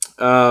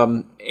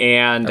 And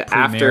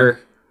after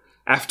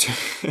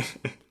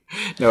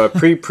no, a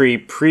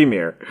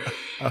pre-premiere.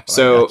 Oh,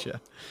 so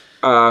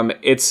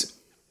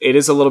it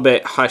is a little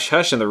bit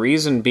hush-hush, and the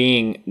reason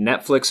being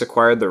Netflix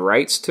acquired the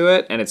rights to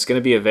it, and it's going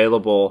to be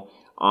available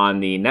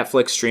on the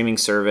Netflix streaming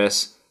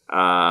service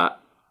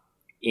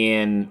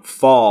in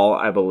fall,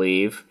 I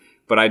believe.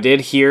 But I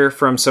did hear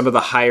from some of the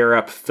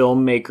higher-up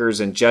filmmakers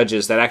and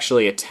judges that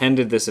actually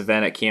attended this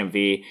event at Camp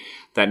V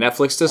that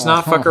Netflix does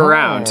not fuck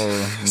around.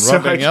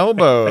 Rubbing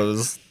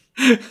elbows.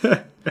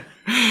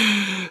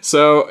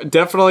 So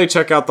definitely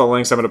check out the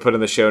links I'm going to put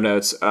in the show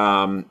notes.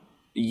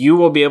 You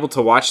will be able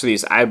to watch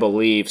these, I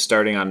believe,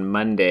 starting on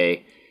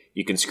Monday.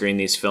 You can screen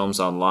these films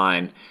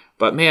online.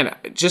 But man,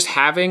 just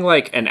having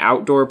like an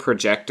outdoor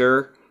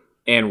projector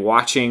and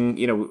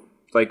watching,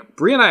 like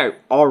Brie and I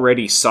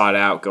already sought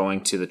out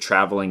going to the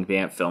Traveling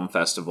Banff Film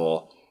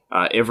Festival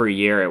every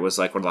year. It was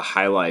like one of the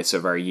highlights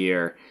of our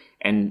year.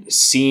 And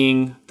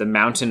seeing the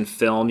Mountain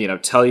Film,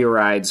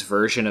 Telluride's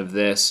version of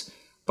this,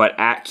 but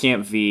at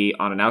Camp V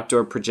on an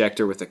outdoor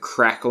projector with a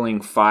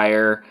crackling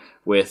fire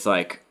with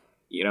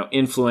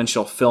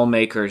influential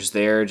filmmakers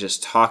there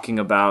just talking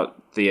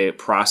about the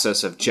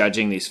process of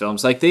judging these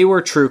films. Like, they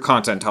were true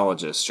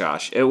contentologists,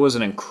 Josh. It was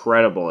an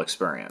incredible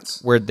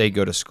experience. Where'd they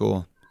go to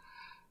school?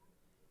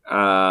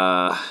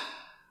 Well,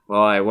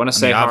 I want to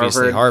say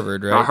obviously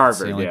Harvard, right? Harvard,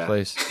 it's the only yeah.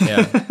 place.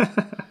 Yeah.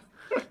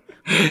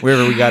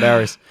 Wherever we got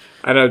ours.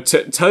 I know.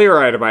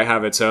 Telluride might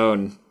have its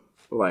own,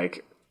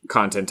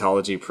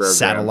 contentology program.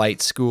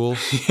 Satellite school.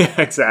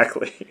 Yeah,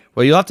 exactly.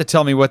 Well, you'll have to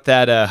tell me what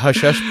that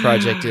Hush Hush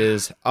project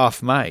is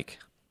off mic.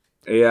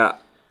 Yeah,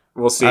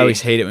 we'll see. I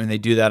always hate it when they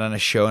do that on a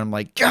show, and I'm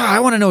like, God, I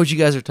want to know what you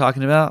guys are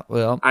talking about.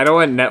 Well, I don't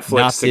want Netflix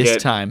not to this get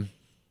time.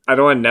 I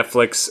don't want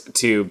Netflix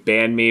to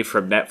ban me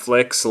from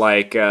Netflix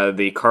like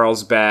the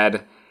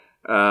Carlsbad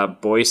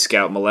Boy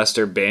Scout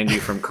molester banned you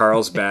from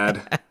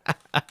Carlsbad.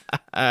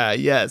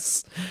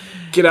 Yes.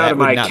 Get out of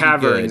my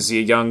caverns,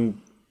 you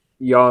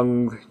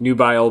young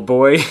nubile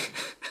boy.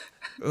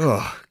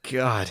 Oh,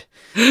 God.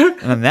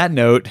 And on that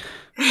note,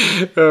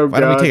 why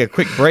don't we take a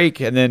quick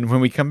break, and then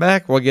when we come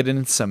back, we'll get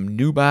into some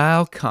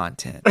nubile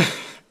content.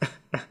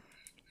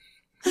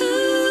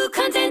 Ooh,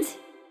 content.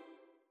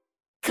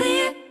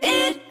 Clear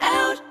it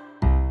out.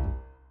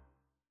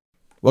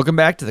 Welcome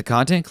back to the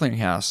Content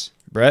Clearinghouse.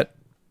 Brett,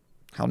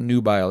 how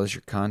nubile is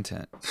your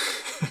content?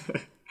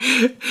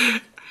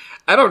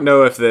 I don't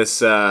know if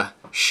this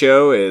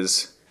show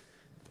is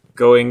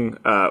going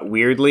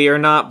weirdly or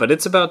not, but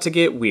it's about to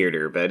get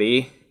weirder,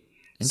 Betty.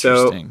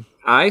 Interesting. So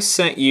I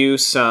sent you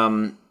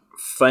some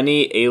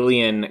funny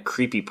alien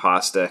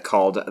creepypasta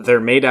called They're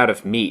Made Out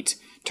of Meat.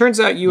 Turns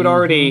out you had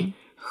already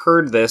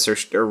heard this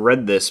or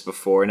read this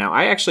before. Now,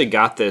 I actually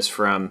got this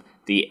from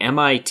the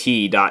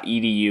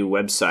MIT.edu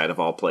website of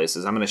all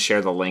places. I'm going to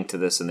share the link to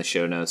this in the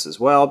show notes as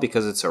well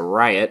because it's a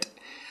riot.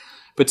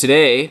 But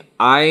today,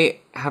 I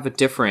have a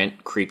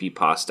different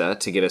creepypasta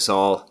to get us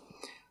all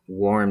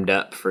warmed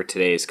up for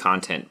today's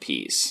content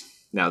piece.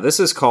 Now, this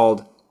is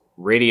called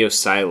Radio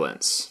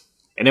Silence.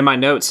 And in my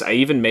notes, I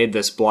even made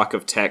this block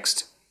of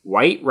text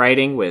white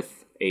writing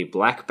with a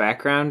black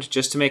background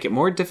just to make it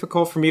more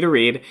difficult for me to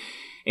read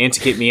and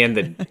to get me in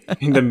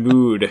the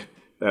mood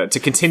to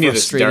continue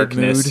Frustrated this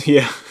darkness. mood.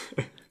 Yeah.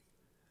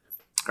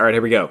 All right,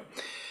 here we go.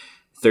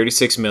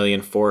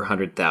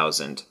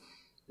 36,400,000.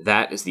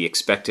 That is the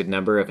expected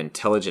number of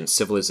intelligent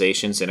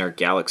civilizations in our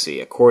galaxy,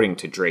 according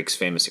to Drake's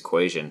famous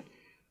equation.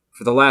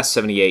 For the last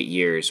 78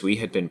 years, we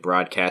had been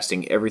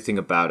broadcasting everything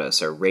about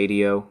us, our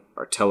radio,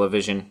 our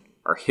television,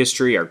 our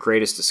history, our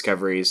greatest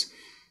discoveries,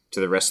 to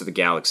the rest of the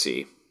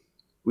galaxy.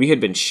 We had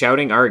been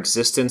shouting our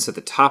existence at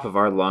the top of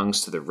our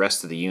lungs to the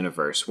rest of the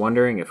universe,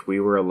 wondering if we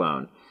were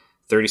alone.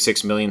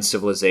 36 million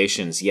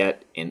civilizations,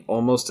 yet in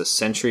almost a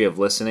century of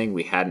listening,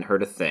 we hadn't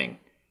heard a thing.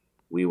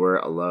 We were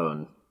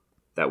alone.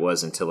 That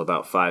was until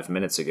about 5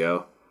 minutes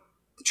ago.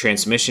 The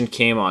transmission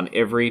came on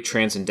every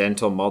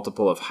transcendental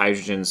multiple of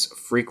hydrogen's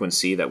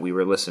frequency that we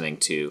were listening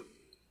to.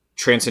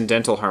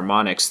 transcendental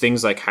harmonics,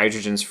 things like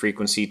hydrogen's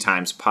frequency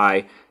times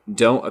pi,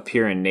 don't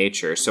appear in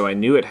nature, so I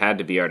knew it had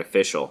to be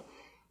artificial.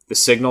 The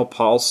signal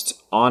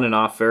pulsed on and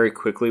off very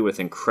quickly with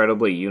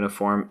incredibly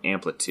uniform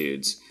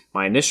amplitudes.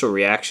 My initial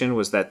reaction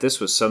was that this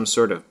was some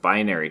sort of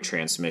binary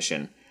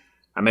transmission.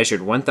 I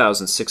measured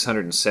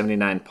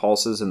 1,679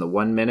 pulses in the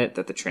 1 minute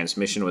that the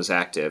transmission was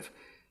active.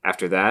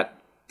 After that,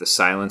 the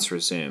silence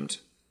resumed.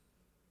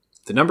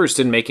 The numbers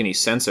didn't make any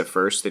sense at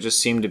first. They just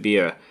seemed to be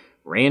a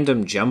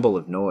random jumble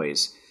of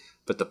noise.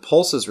 But the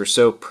pulses were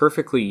so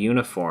perfectly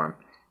uniform,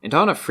 and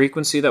on a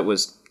frequency that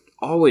was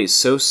always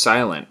so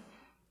silent.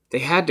 They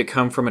had to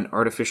come from an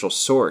artificial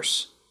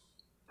source.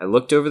 I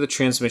looked over the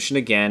transmission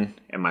again,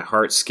 and my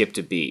heart skipped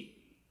a beat.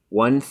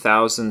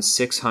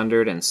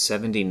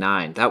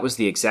 1,679. That was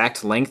the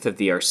exact length of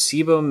the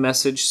Arecibo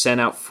message sent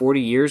out 40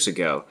 years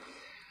ago.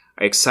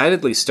 I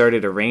excitedly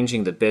started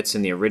arranging the bits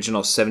in the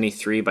original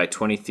 73 by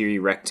 23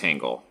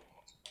 rectangle.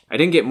 I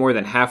didn't get more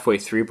than halfway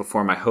through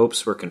before my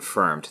hopes were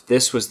confirmed.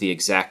 This was the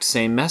exact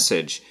same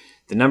message.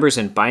 The numbers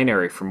in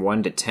binary from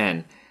 1 to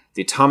 10.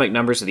 The atomic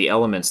numbers of the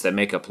elements that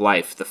make up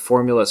life, the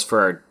formulas for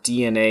our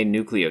DNA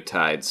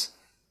nucleotides.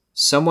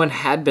 Someone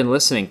had been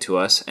listening to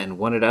us and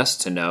wanted us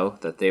to know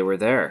that they were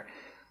there.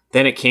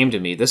 Then it came to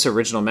me, this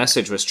original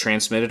message was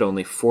transmitted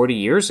only 40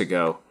 years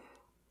ago.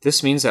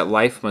 This means that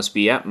life must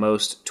be at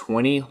most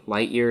 20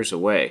 light years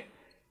away.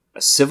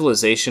 A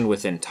civilization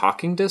within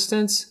talking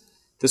distance?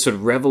 This would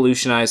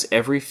revolutionize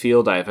every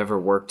field I have ever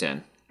worked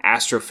in.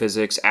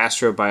 Astrophysics,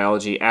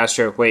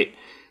 astrobiology, Wait,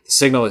 the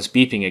signal is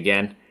beeping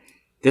again.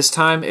 This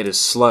time it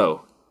is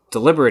slow,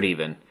 deliberate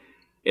even.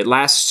 It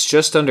lasts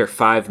just under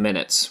 5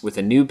 minutes, with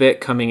a new bit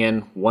coming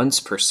in once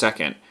per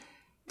second.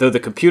 Though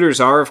the computers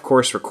are, of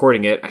course,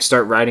 recording it, I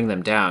start writing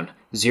them down.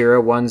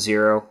 0, 1,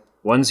 0,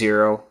 1,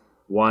 0,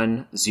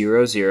 1,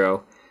 0,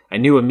 0. I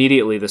knew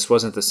immediately this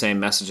wasn't the same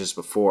message as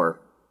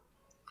before.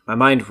 My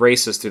mind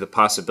races through the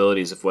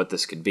possibilities of what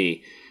this could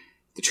be.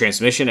 The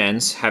transmission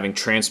ends, having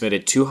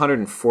transmitted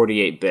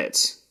 248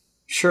 bits.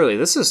 Surely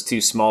this is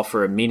too small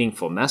for a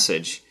meaningful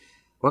message.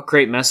 What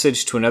great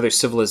message to another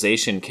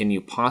civilization can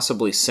you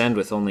possibly send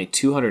with only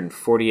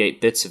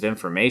 248 bits of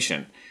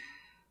information?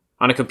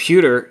 On a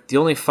computer, the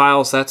only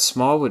files that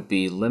small would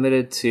be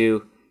limited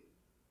to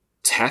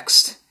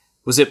text?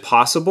 Was it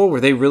possible? Were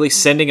they really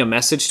sending a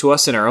message to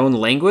us in our own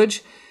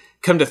language?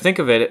 Come to think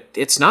of it,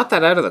 it's not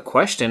that out of the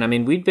question. I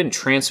mean, we'd been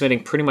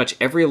transmitting pretty much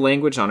every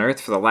language on Earth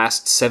for the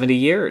last 70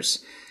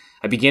 years.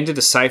 I began to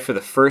decipher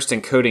the first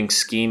encoding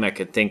scheme I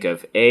could think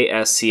of,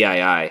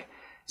 ASCII.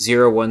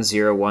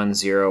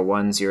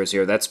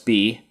 01010100, that's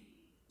B.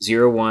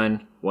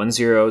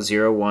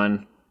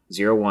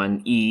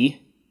 01100101E.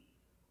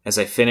 As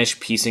I finish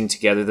piecing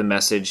together the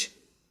message,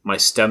 my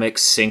stomach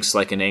sinks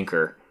like an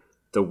anchor.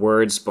 The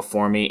words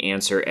before me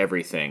answer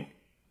everything.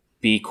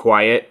 Be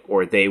quiet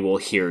or they will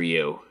hear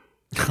you.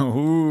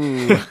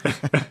 Ooh.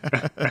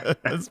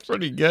 That's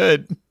pretty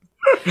good.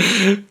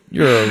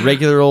 You're a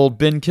regular old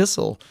Ben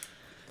Kissel.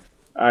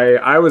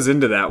 I was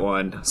into that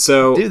one.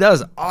 So, dude, that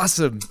was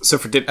awesome. So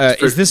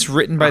is this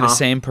written by the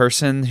same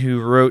person who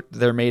wrote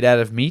They're Made Out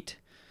of Meat?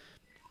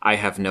 I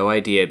have no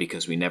idea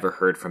because we never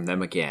heard from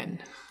them again.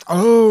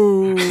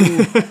 Oh.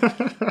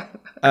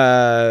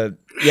 Yeah,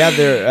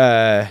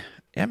 they're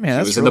yeah, man,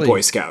 that's he was in the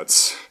Boy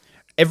Scouts.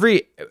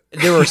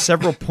 There were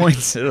several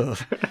points. There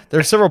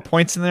were several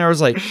points in there. I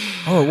was like,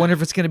 oh, I wonder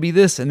if it's going to be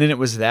this, and then it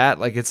was that.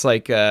 Like it's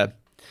like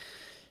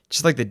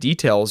just like the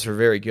details are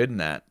very good in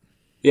that.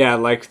 Yeah, I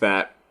liked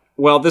that.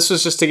 Well, this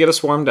was just to get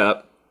us warmed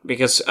up,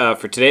 because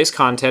for today's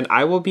content,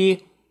 I will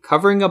be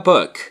covering a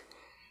book.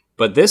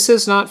 But this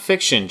is not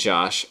fiction,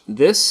 Josh.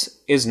 This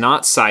is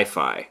not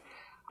sci-fi.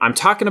 I'm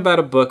talking about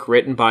a book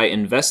written by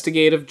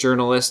investigative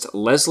journalist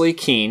Leslie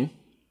Kean,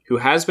 who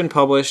has been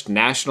published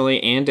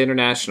nationally and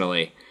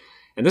internationally.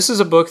 And this is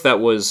a book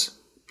that was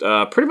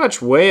pretty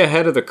much way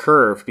ahead of the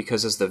curve,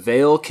 because as the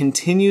veil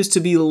continues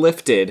to be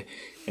lifted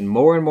and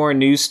more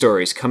news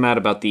stories come out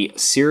about the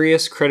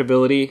serious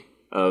credibility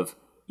of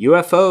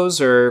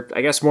UFOs, or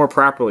I guess more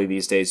properly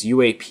these days,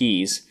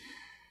 UAPs,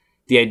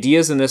 the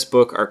ideas in this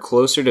book are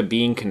closer to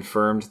being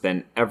confirmed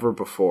than ever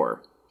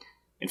before.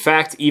 In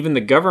fact, even the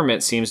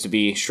government seems to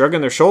be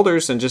shrugging their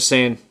shoulders and just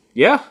saying,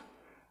 yeah,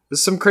 this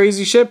is some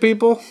crazy shit,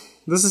 people.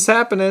 This is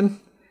happening.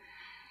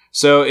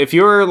 So if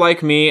you're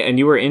like me and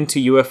you were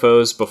into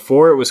UFOs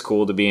before it was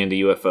cool to be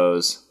into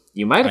UFOs,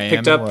 you might have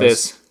picked up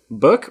this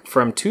book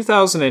from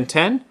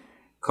 2010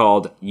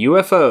 called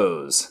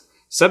UFOs,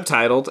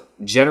 subtitled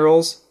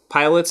Generals,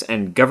 Pilots,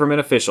 and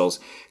Government Officials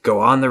Go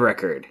on the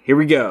Record. Here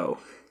we go.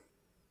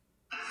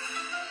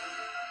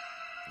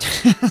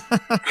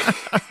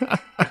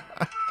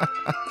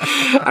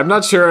 I'm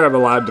not sure I'm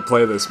allowed to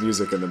play this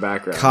music in the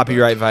background.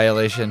 Copyright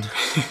violation.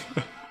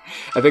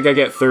 I think I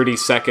get 30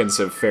 seconds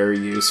of fair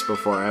use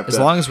before I have to... As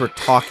long as we're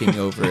talking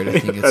over it, I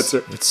think it's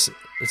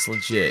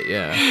legit,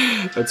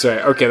 yeah. That's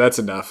right. Okay, that's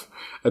enough.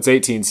 That's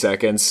 18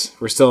 seconds.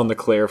 We're still in the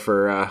clear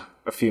for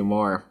a few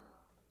more.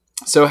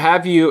 So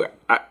have you...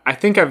 I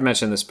think I've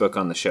mentioned this book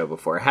on the show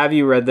before. Have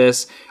you read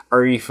this?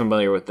 Are you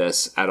familiar with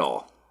this at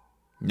all?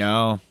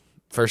 No.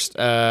 First,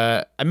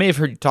 I may have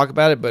heard you talk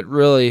about it, but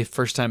really,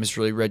 first time it's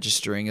really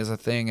registering as a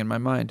thing in my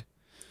mind.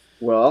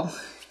 Well,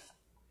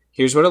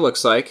 here's what it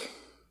looks like.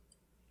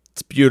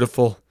 It's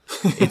beautiful.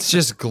 It's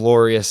just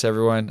glorious,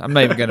 everyone. I'm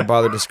not even going to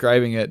bother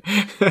describing it.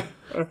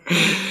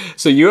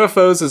 So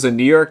UFOs is a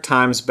New York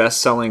Times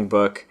best-selling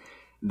book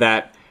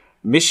that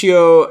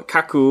Michio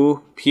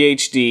Kaku,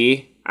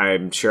 PhD,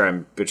 I'm sure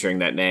I'm butchering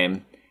that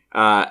name,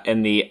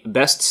 and the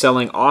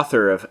best-selling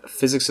author of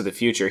Physics of the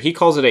Future, he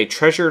calls it a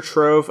treasure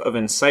trove of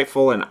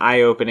insightful and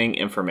eye-opening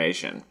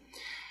information.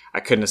 I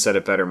couldn't have said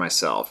it better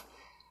myself.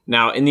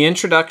 Now, in the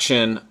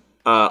introduction,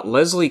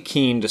 Leslie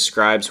Keene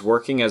describes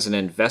working as an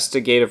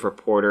investigative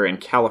reporter in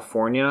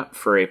California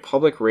for a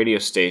public radio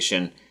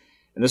station,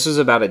 and this was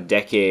about a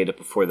decade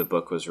before the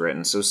book was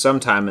written, so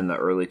sometime in the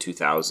early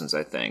 2000s,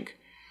 I think.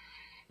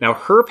 Now,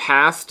 her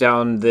path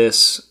down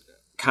this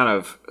kind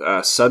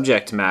of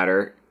subject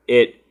matter,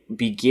 it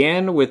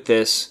began with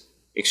this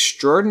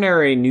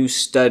extraordinary new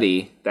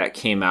study that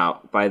came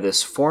out by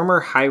this former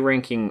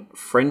high-ranking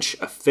French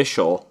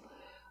official,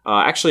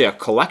 actually a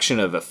collection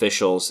of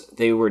officials.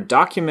 They were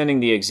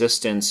documenting the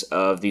existence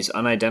of these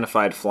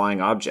unidentified flying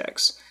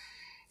objects.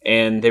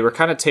 And they were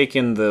kind of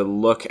taking the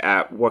look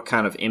at what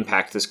kind of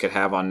impact this could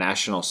have on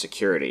national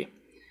security.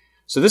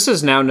 So this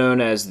is now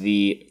known as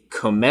the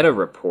Cometa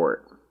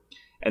Report.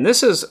 And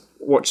this is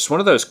just one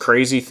of those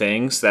crazy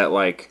things that,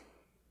 like,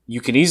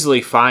 you can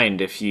easily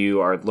find if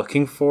you are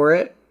looking for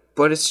it,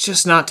 but it's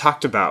just not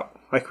talked about.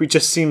 Like, we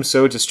just seem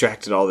so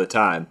distracted all the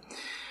time.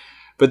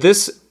 But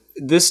this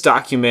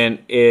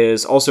document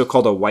is also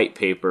called a white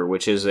paper,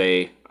 which is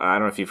I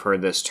don't know if you've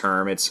heard this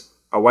term.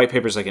 A white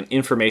paper is like an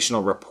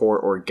informational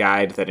report or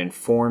guide that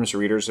informs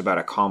readers about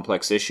a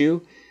complex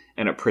issue,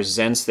 and it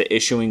presents the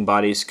issuing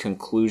body's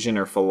conclusion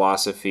or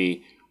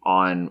philosophy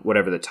on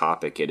whatever the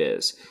topic it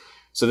is.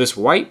 So this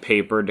white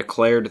paper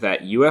declared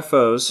that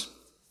UFOs,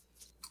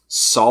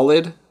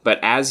 solid but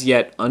as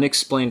yet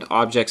unexplained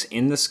objects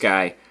in the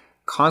sky,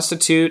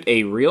 constitute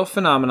a real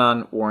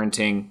phenomenon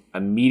warranting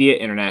immediate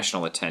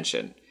international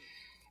attention.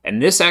 And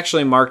this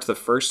actually marked the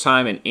first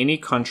time in any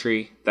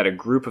country that a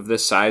group of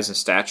this size and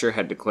stature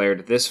had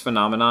declared this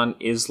phenomenon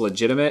is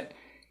legitimate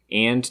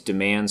and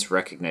demands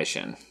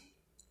recognition.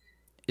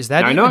 Is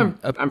that? Now, I know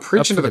I'm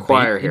preaching to the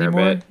choir here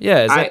anymore? a bit.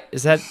 Yeah,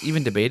 is that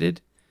even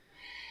debated?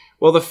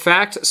 Well, the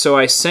fact, so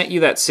I sent you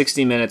that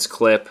 60 Minutes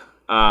clip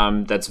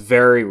that's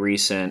very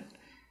recent.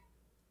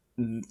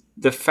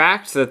 The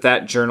fact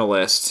that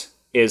journalist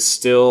is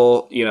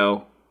still,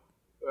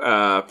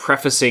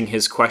 prefacing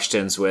his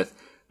questions with,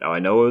 now I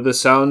know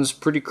this sounds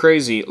pretty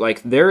crazy,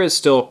 like there is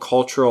still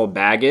cultural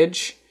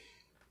baggage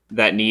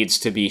that needs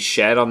to be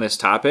shed on this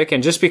topic.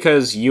 And just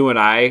because you and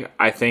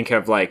I think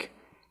have like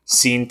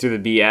seen through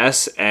the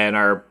BS and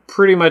are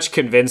pretty much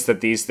convinced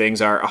that these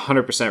things are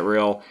 100%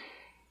 real,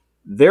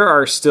 there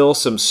are still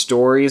some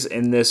stories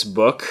in this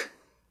book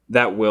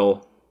that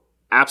will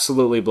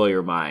absolutely blow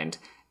your mind.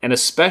 And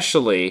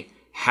especially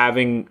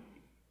having,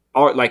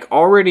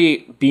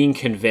 already being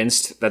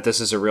convinced that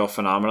this is a real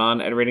phenomenon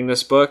and reading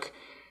this book,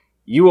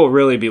 you will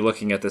really be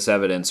looking at this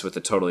evidence with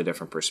a totally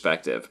different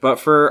perspective. But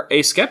for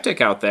a skeptic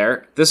out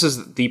there, this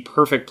is the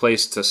perfect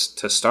place to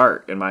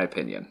start, in my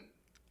opinion.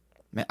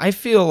 Man, I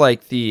just feel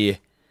like the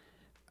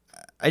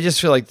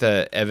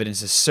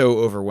evidence is so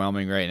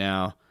overwhelming right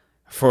now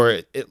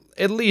for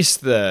at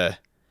least the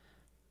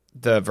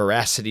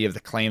veracity of the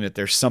claim that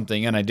there's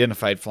something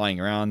unidentified flying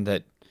around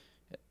that,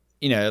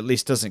 at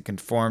least doesn't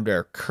conform to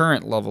our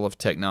current level of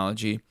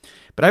technology.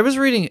 But I was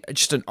reading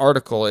just an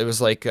article. It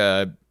was like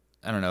a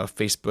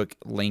Facebook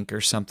link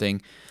or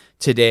something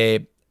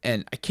today,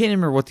 and I can't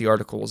remember what the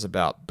article was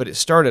about, but it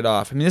started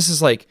off, this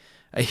is like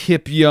a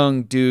hip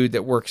young dude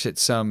that works at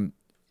some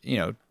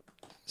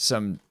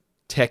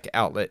tech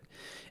outlet.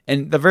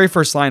 And the very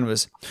first line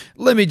was,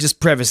 "Let me just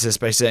preface this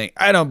by saying,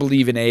 I don't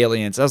believe in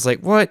aliens." I was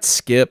like, what,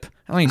 Skip?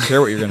 I don't even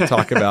care what you're going to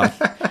talk about.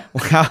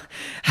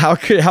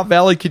 How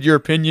valid could your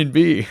opinion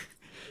be?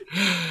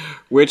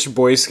 Which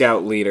Boy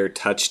Scout leader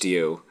touched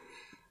you?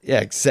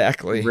 Yeah,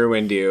 exactly.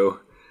 Ruined you.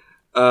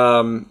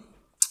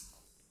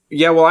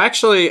 Yeah, well,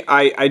 actually,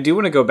 I do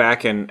want to go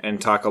back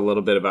and talk a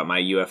little bit about my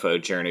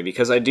UFO journey,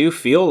 because I do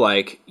feel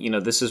like,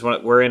 this is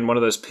we're in one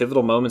of those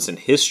pivotal moments in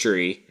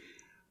history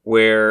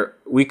where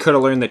we could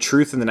have learned the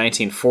truth in the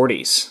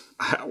 1940s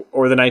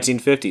or the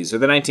 1950s or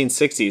the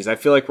 1960s. I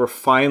feel like we're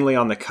finally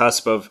on the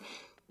cusp of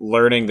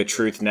learning the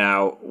truth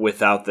now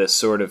without this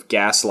sort of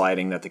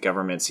gaslighting that the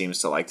government seems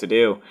to like to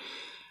do.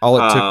 All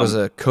it took was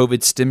a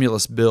COVID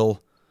stimulus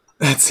bill.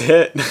 That's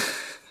it.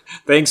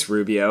 Thanks,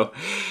 Rubio.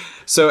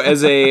 So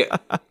as a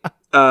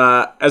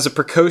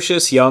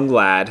precocious young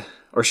lad,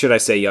 or should I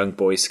say young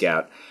Boy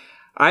Scout,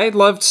 I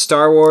loved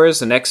Star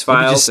Wars and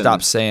X-Files. Just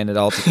stop saying it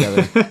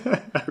altogether.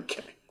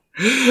 Okay.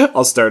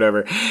 I'll start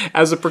over.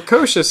 As a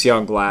precocious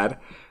young lad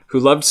who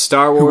loved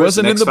Star Wars who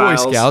wasn't and in the Boy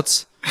X-Files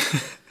Scouts.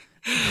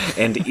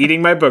 and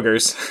eating my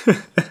boogers.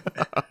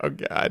 Oh,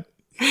 God.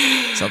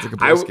 Sounds like a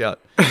Boy Scout.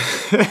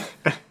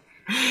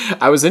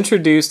 I was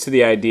introduced to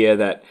the idea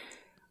that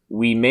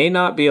we may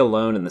not be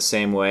alone in the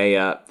same way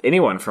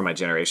anyone from my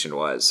generation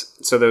was.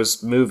 So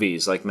those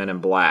movies like Men in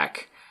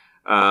Black,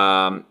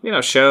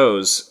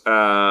 shows,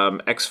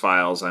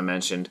 X-Files I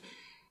mentioned.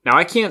 Now,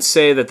 I can't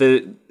say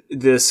that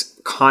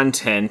this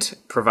content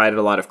provided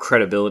a lot of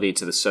credibility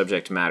to the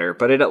subject matter,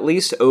 but it at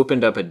least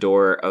opened up a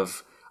door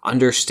of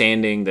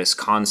understanding this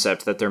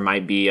concept that there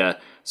might be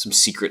some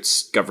secret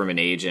government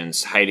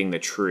agents hiding the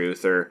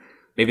truth, or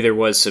maybe there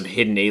was some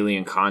hidden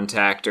alien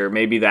contact, or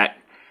maybe that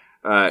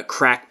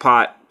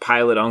crackpot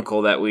pilot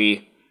uncle that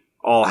we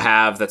all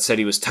have that said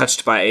he was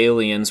touched by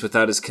aliens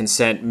without his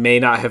consent may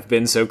not have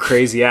been so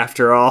crazy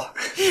after all.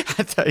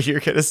 I thought you were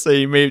going to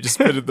say you may have just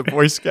been in the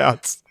Boy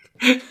Scouts.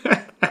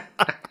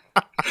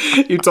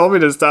 You told me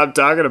to stop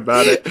talking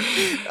about it.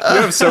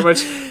 You have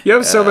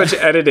so much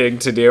editing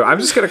to do. I'm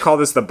just going to call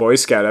this the Boy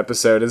Scout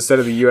episode instead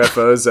of the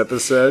UFOs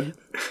episode.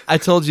 I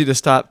told you to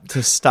stop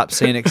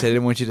saying it because I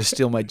didn't want you to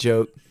steal my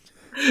joke.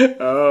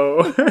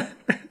 Oh.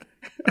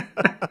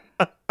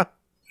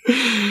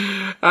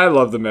 I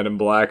love the Men in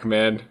Black,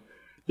 man.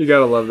 You got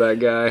to love that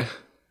guy.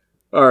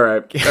 All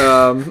right.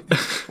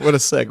 What a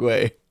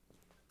segue.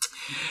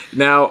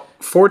 Now,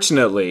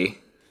 fortunately,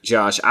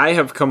 Josh, I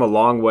have come a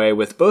long way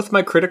with both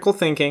my critical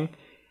thinking,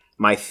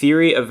 my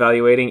theory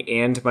evaluating,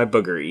 and my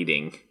booger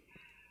eating.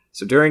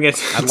 So during a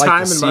I'd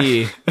like to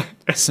see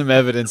some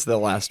evidence of the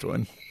last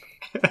one.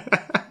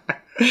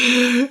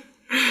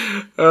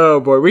 Oh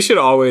boy, we should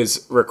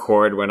always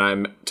record when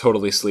I'm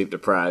totally sleep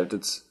deprived.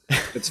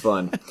 It's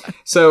fun.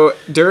 So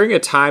during a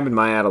time in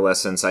my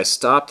adolescence, I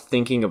stopped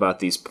thinking about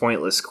these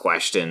pointless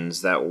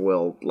questions that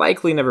will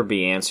likely never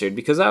be answered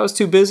because I was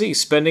too busy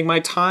spending my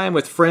time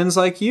with friends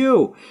like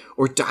you,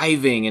 or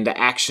diving into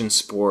action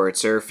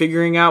sports, or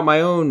figuring out my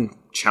own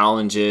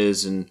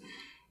challenges and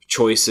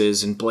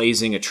choices and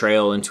blazing a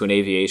trail into an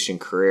aviation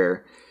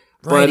career.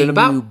 Writing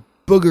new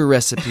booger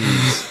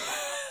recipes.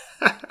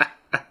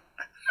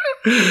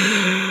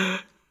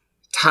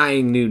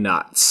 Tying new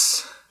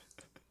knots.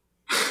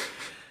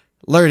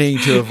 Learning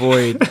to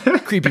avoid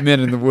creepy men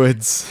in the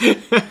woods.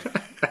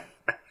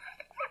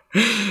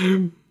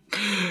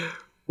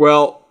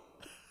 Well,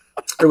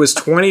 it was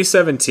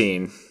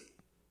 2017,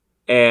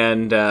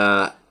 and,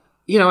 I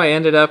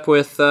ended up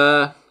with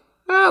a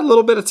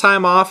little bit of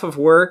time off of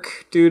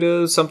work due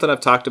to something I've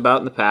talked about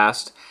in the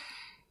past.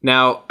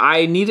 Now,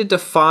 I needed to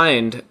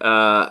find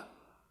an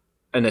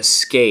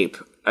escape,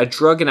 a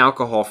drug and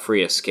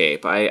alcohol-free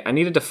escape. I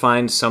needed to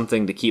find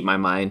something to keep my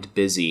mind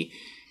busy.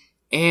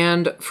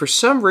 And for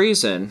some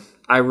reason,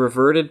 I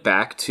reverted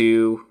back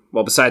to,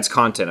 well, besides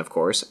content, of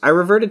course, I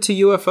reverted to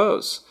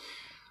UFOs.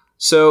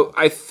 So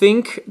I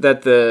think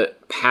that the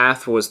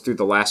path was through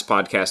the last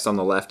podcast on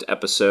the left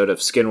episode of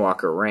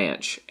Skinwalker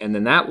Ranch. And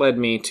then that led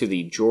me to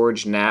the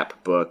George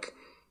Knapp book,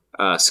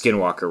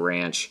 Skinwalker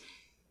Ranch.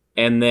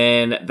 And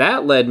then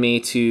that led me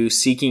to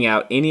seeking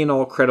out any and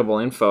all credible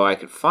info I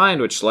could find,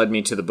 which led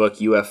me to the book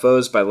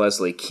UFOs by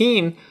Leslie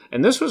Kean.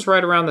 And this was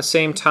right around the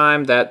same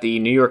time that the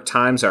New York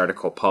Times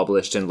article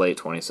published in late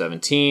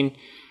 2017.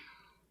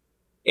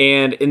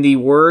 And in the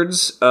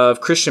words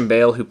of Christian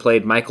Bale, who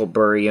played Michael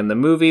Burry in the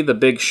movie The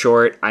Big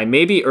Short, I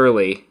may be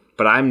early,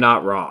 but I'm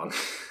not wrong.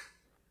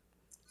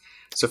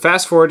 So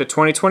fast forward to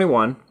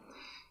 2021.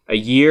 A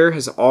year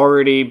has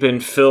already been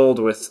filled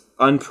with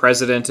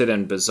unprecedented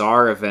and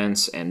bizarre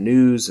events and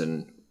news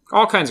and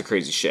all kinds of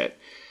crazy shit.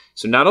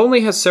 So not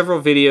only has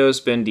several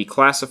videos been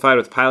declassified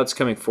with pilots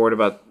coming forward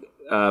about,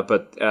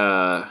 but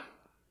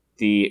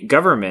the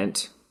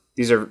government,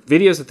 these are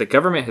videos that the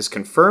government has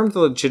confirmed the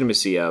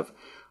legitimacy of.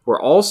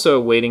 We're also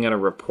waiting on a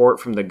report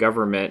from the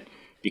government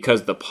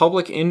because the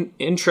public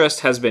interest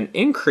has been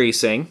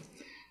increasing,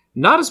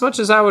 not as much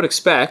as I would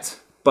expect,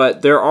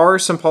 but there are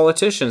some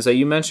politicians that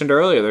you mentioned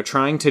earlier. They're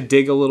trying to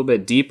dig a little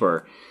bit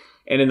deeper.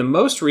 And in the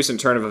most recent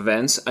turn of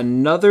events,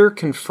 another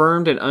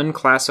confirmed and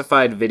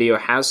unclassified video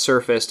has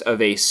surfaced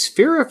of a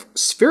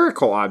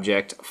spherical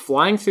object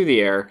flying through the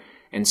air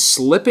and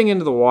slipping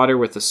into the water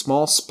with a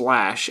small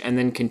splash and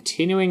then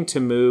continuing to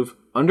move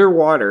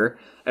underwater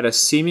at a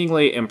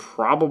seemingly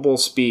improbable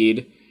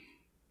speed.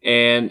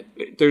 And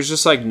there's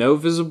just like no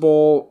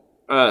visible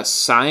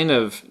sign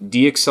of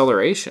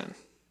deacceleration.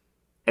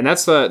 And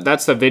that's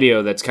the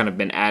video that's kind of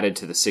been added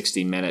to the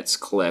 60 Minutes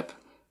clip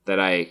that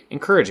I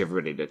encourage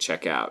everybody to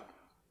check out.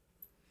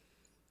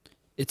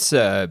 It's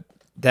that,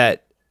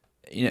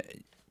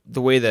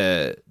 the way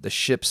the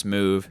ships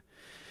move,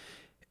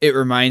 it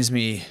reminds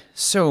me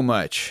so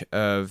much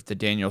of the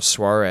Daniel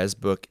Suarez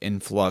book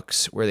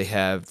Influx, where they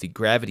have the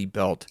gravity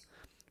belt,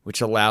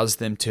 which allows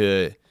them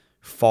to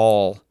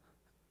fall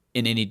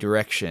in any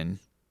direction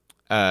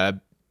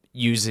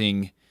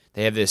using,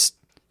 they have this,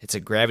 it's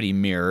a gravity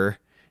mirror,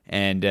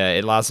 and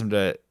it allows them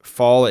to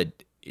fall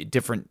at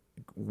different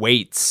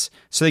weights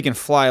so they can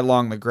fly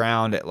along the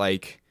ground at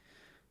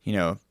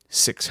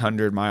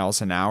 600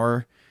 miles an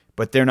hour,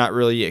 but they're not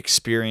really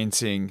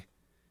experiencing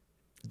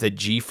the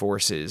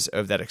G-forces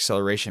of that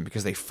acceleration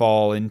because they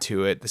fall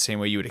into it the same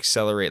way you would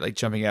accelerate, like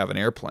jumping out of an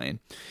airplane.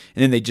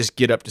 And then they just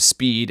get up to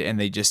speed and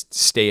they just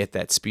stay at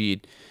that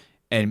speed.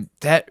 And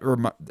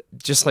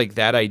just like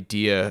that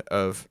idea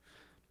of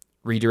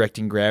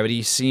redirecting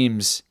gravity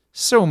seems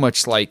so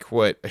much like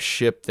what a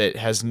ship that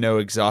has no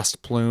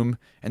exhaust plume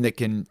and that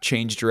can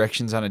change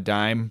directions on a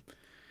dime.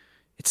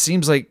 It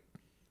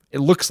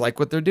looks like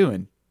what they're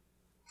doing.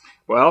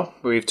 Well,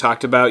 we've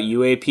talked about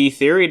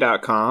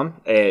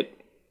UAPtheory.com.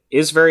 It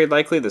is very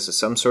likely this is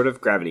some sort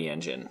of gravity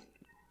engine.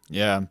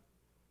 Yeah.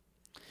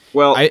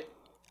 Well, I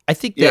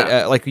think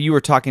that like you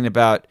were talking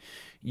about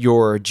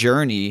your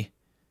journey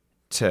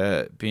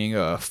to being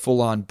a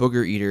full-on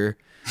booger eater,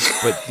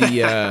 but can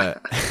you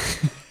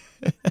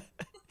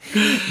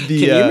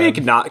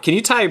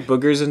tie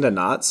boogers into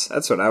knots?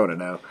 That's what I want to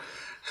know.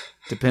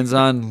 Depends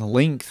on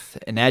length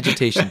and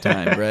agitation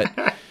time,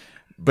 Brett.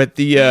 But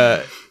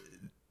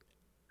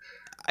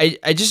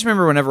I just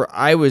remember whenever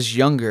I was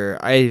younger,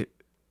 I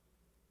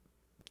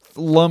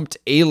lumped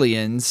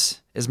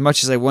aliens, as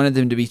much as I wanted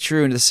them to be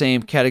true, into the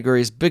same category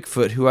as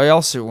Bigfoot, who I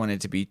also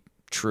wanted to be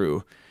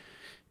true.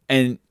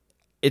 And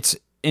it's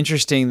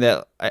interesting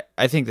that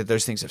I think that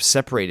those things have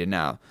separated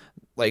now.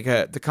 Like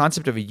the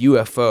concept of a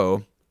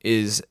UFO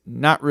is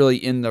not really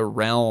in the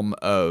realm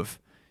of,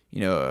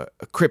 a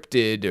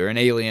cryptid or an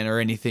alien or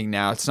anything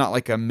now. It's not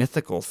like a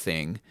mythical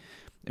thing.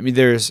 I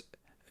mean,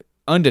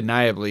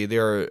 undeniably,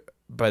 there are,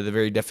 by the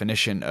very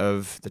definition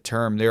of the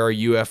term, there are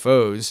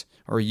UFOs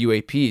or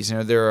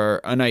UAPs. There are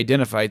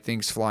unidentified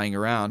things flying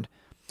around.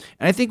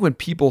 And I think when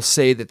people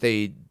say that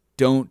they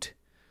don't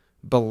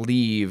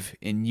believe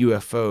in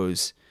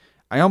UFOs,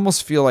 I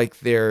almost feel like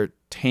they're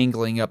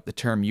tangling up the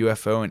term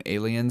UFO and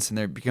aliens, and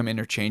they become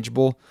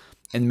interchangeable.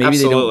 And maybe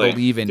Absolutely. They don't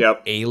believe in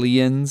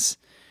aliens.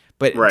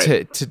 But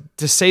right.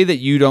 to say that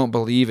you don't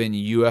believe in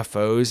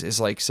UFOs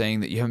is like saying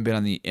that you haven't been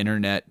on the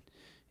internet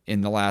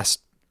in the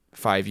last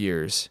 5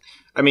 years.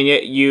 I mean,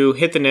 you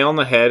hit the nail on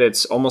the head.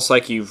 It's almost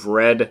like you've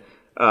read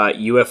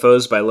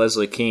UFOs by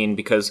Leslie Kean,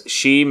 because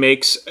she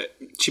makes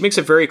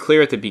it very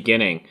clear at the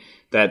beginning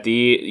that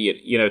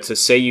to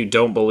say you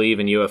don't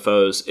believe in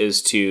UFOs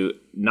is to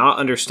not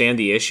understand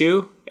the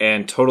issue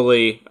and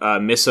totally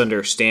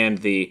misunderstand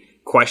the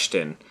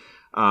question.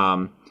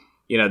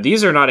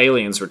 These are not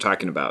aliens we're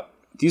talking about.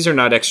 These are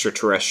not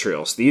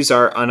extraterrestrials. These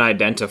are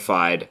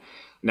unidentified.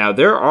 Now,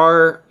 there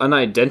are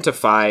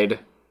unidentified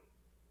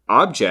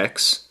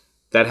objects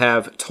that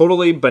have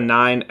totally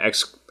benign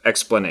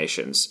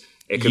explanations.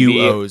 It could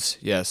UOs,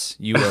 yes,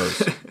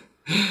 UOs.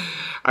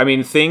 I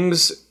mean,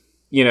 things,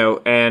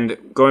 and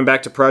going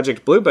back to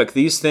Project Blue Book,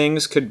 these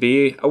things could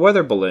be a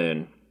weather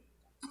balloon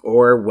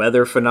or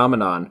weather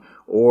phenomenon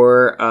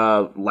or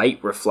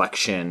light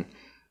reflection,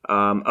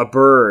 a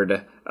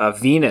bird,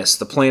 Venus,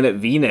 the planet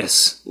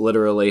Venus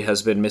literally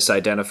has been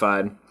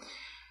misidentified.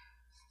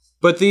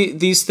 But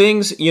these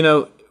things,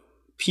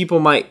 people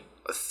might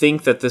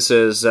think that this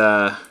is,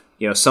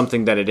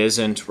 something that it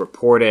isn't,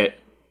 report it.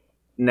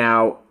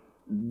 Now,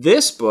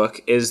 this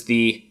book is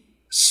the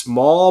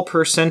small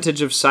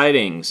percentage of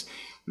sightings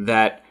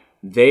that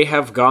they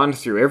have gone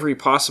through every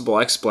possible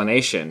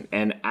explanation,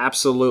 and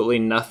absolutely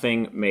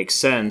nothing makes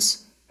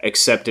sense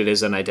except it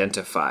is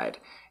unidentified.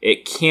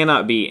 It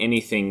cannot be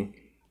anything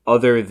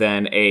other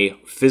than a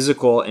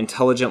physical,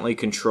 intelligently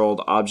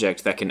controlled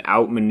object that can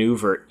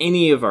outmaneuver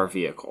any of our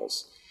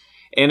vehicles.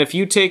 And if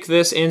you take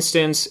this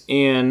instance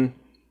in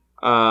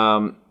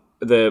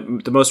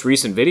the most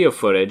recent video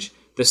footage,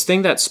 this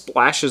thing that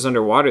splashes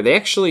underwater,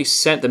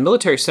 the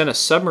military sent a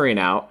submarine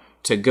out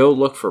to go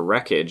look for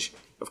wreckage.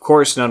 Of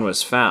course, none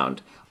was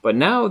found. But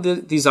now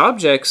these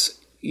objects,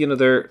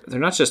 they're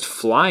not just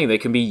flying, they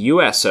can be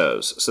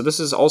USOs. So this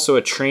is also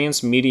a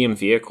trans-medium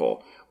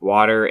vehicle.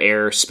 Water,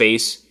 air,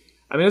 space.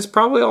 I mean, it's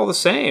probably all the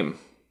same.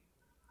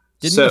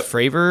 Didn't the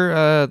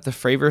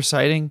Fravor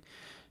sighting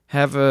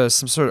have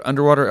some sort of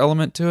underwater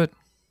element to it?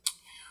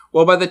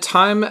 Well, by the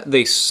time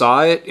they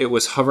saw it, it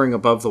was hovering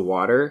above the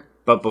water.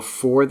 But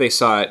before they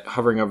saw it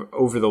hovering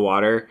over the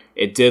water,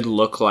 it did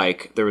look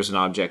like there was an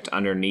object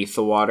underneath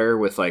the water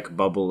with like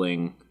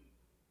bubbling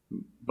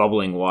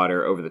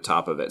water over the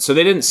top of it. So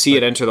they didn't see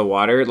it enter the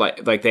water.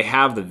 Like they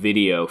have the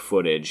video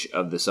footage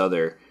of this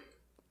other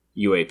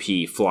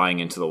UAP flying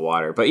into the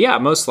water. But yeah,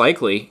 most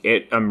likely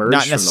it emerged from the water.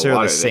 Not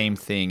necessarily the same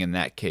thing in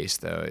that case,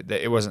 though.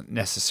 It wasn't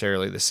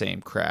necessarily the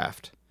same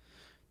craft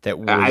that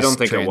was I don't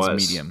think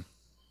trans-medium. It was.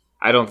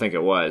 I don't think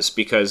it was,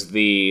 because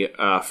the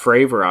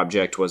Fravor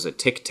object was a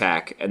Tic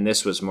Tac, and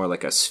this was more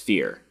like a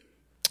sphere.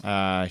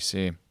 I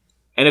see.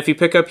 And if you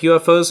pick up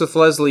UFOs with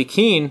Leslie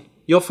Kean,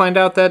 you'll find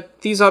out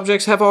that these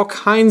objects have all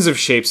kinds of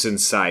shapes and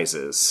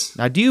sizes.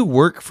 Now, do you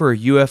work for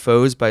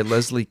UFOs by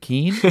Leslie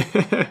Kean?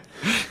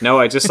 No,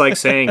 I just like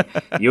saying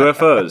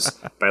UFOs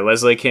by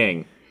Leslie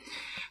Kean.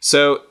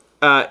 So,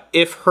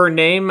 if her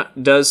name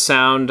does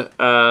sound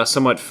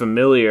somewhat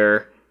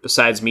familiar,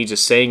 besides me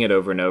just saying it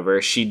over and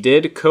over, she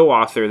did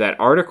co-author that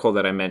article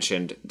that I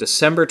mentioned,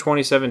 December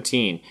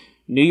 2017.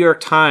 New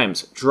York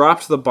Times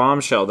dropped the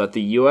bombshell that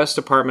the U.S.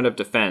 Department of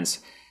Defense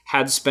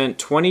had spent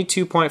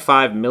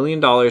 $22.5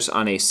 million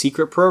on a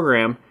secret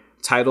program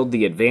titled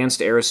the Advanced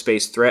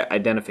Aerospace Threat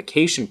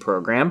Identification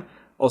Program,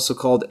 also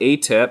called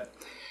ATIP.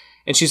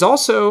 And she's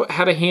also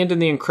had a hand in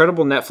the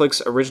incredible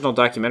Netflix original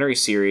documentary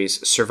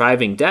series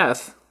Surviving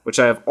Death, which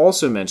I have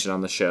also mentioned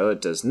on the show. It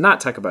does not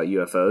talk about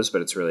UFOs,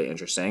 but it's really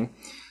interesting.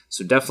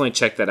 So definitely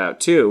check that out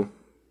too.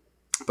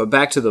 But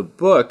back to the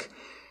book.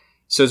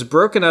 So it's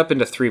broken up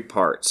into 3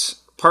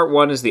 parts. Part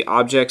 1 is the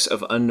objects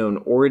of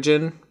unknown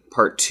origin.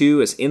 Part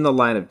 2 is in the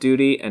line of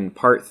duty. And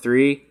part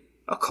 3,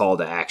 a call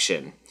to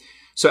action.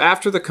 So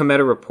after the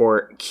Cometa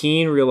report,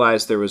 Keene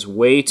realized there was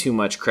way too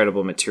much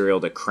credible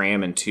material to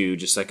cram into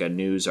just like a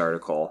news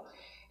article.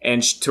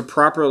 And to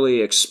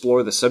properly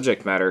explore the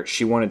subject matter,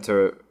 she wanted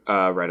to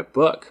write a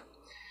book.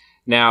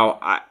 Now,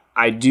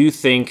 I do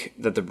think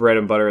that the bread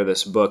and butter of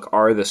this book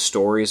are the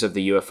stories of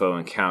the UFO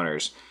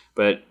encounters.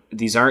 But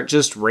these aren't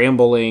just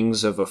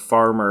ramblings of a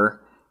farmer.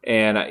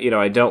 And,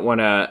 I don't want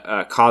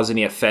to cause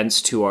any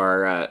offense to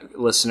our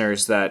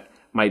listeners that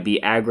might be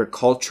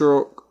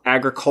agriculturologists.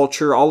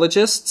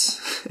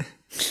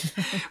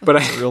 But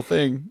It's a real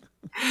thing.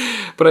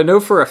 But I know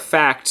for a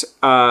fact,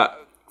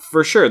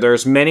 for sure,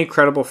 there's many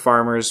credible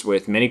farmers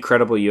with many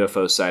credible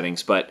UFO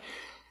sightings, but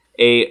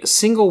a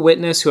single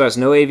witness who has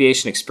no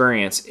aviation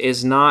experience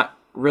is not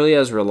really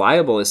as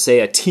reliable as, say,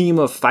 a team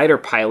of fighter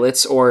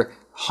pilots or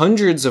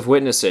hundreds of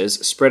witnesses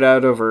spread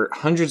out over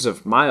hundreds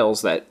of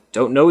miles that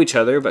don't know each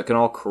other but can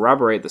all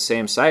corroborate the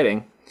same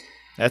sighting.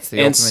 That's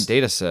the ultimate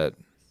data set.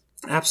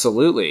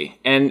 Absolutely.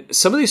 And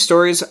some of these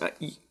stories,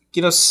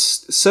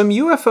 some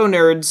UFO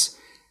nerds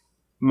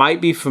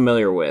might be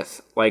familiar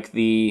with, like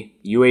the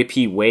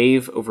UAP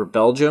wave over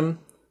Belgium.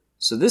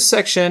 So this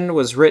section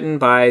was written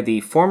by the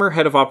former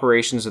head of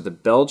operations of the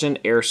Belgian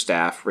Air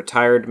Staff,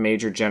 retired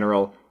Major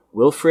General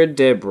Wilfred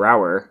de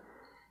Brouwer.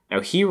 Now,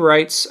 he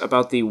writes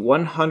about the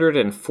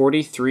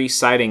 143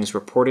 sightings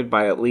reported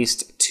by at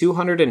least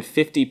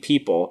 250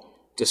 people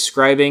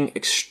describing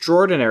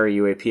extraordinary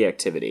UAP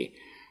activity.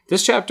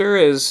 This chapter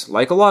is,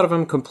 like a lot of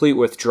them, complete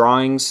with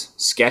drawings,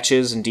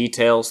 sketches, and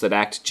details that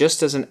act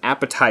just as an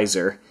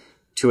appetizer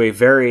to a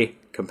very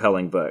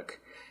compelling book.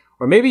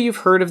 Or maybe you've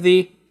heard of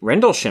the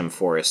Rendlesham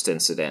Forest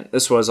incident.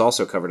 This was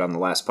also covered on the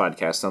last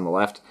podcast on the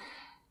left.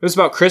 It was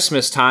about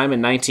Christmas time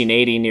in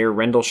 1980 near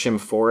Rendlesham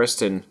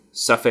Forest in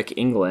Suffolk,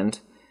 England.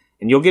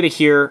 And you'll get to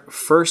hear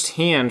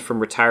firsthand from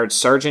retired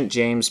Sergeant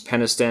James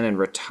Peniston and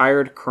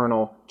retired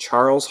Colonel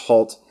Charles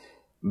Holt,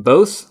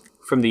 both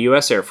from the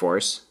U.S. Air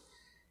Force.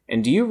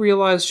 And do you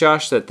realize,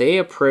 Josh, that they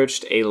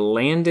approached a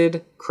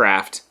landed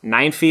craft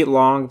 9 feet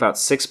long, about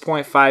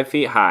 6.5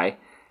 feet high,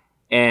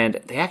 and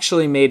they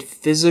actually made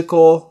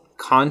physical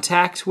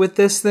contact with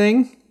this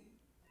thing?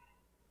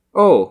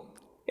 Oh,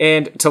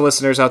 and to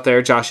listeners out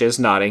there, Josh is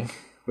nodding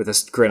with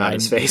a grin on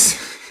his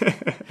face.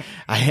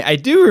 I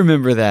do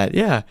remember that,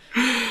 yeah.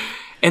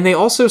 And they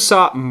also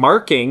saw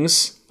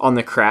markings on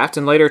the craft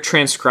and later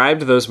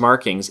transcribed those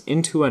markings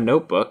into a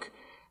notebook.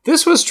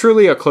 This was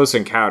truly a close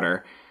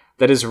encounter.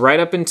 That is right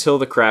up until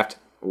the craft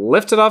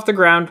lifted off the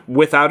ground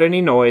without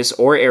any noise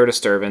or air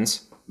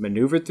disturbance,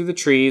 maneuvered through the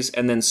trees,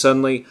 and then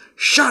suddenly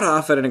shot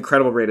off at an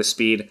incredible rate of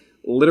speed,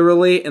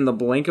 literally in the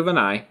blink of an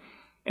eye.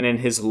 And in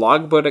his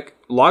logbook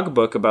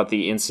about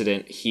the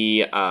incident,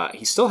 he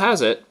still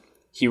has it.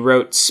 He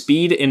wrote,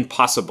 "Speed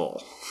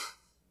impossible."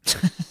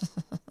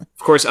 Of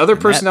course, other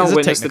personnel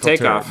witnessed the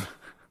takeoff. Term.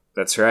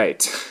 That's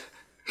right.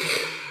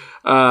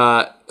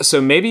 So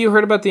maybe you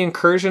heard about the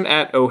incursion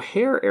at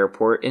O'Hare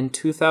Airport in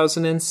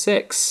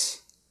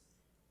 2006.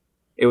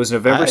 It was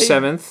November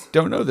 7th.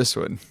 Don't know this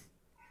one.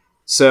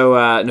 So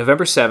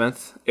November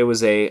 7th, it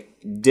was a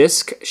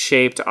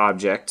disc-shaped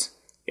object.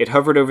 It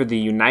hovered over the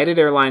United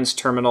Airlines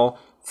terminal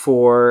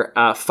for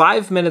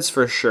 5 minutes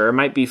for sure. It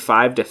might be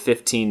 5 to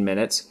 15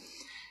 minutes.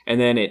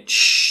 And then it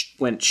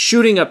went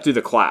shooting up through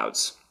the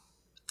clouds.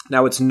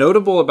 Now, what's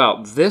notable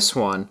about this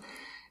one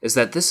is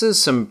that this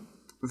is some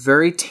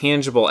very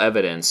tangible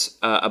evidence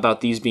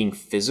about these being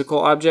physical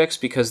objects,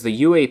 because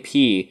the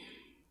UAP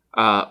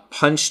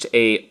punched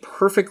a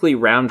perfectly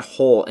round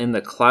hole in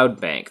the cloud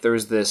bank. There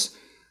was this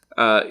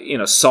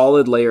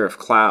solid layer of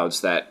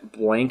clouds that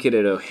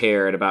blanketed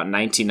O'Hare at about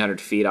 1,900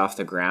 feet off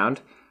the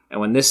ground.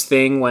 And when this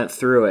thing went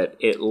through it,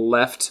 it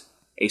left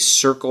a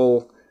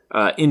circle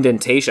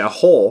indentation, a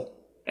hole,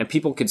 and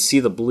people could see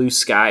the blue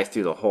sky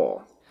through the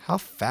hole. How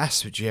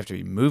fast would you have to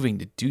be moving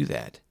to do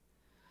that?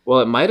 Well,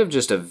 it might have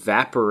just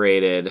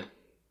evaporated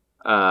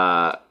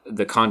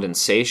the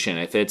condensation.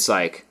 If it's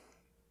like,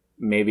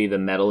 maybe the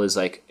metal is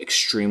like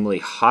extremely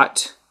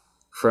hot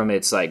from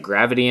its like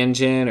gravity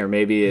engine, or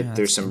maybe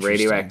there's some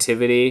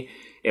radioactivity.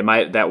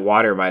 That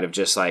water might have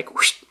just like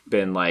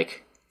been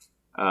like,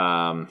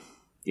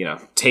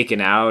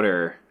 taken out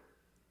or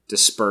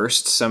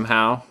dispersed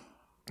somehow.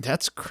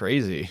 That's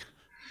crazy.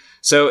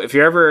 So if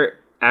you're ever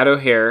at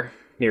O'Hare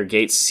near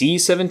gate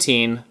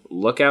C-17,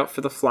 look out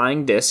for the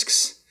flying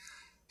discs.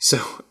 So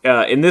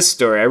in this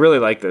story, I really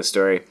like this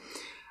story.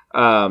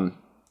 The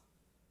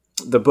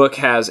book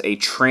has a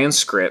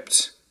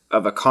transcript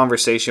of a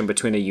conversation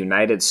between a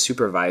United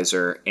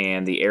supervisor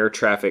and the air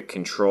traffic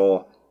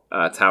control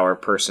tower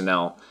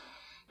personnel.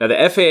 Now,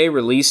 the FAA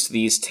released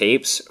these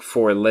tapes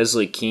for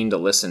Leslie Keene to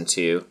listen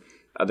to.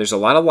 There's a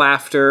lot of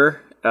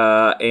laughter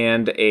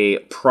and a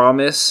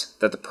promise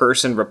that the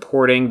person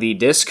reporting the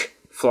disc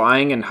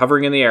flying and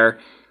hovering in the air,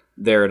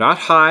 they're not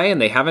high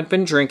and they haven't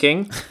been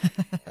drinking.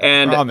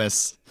 And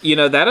Promise.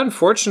 that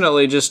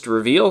unfortunately just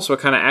reveals what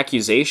kind of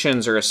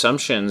accusations or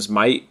assumptions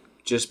might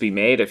just be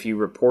made if you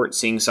report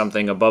seeing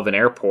something above an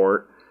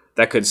airport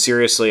that could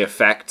seriously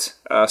affect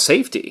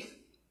safety.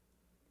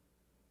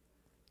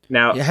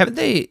 Now, haven't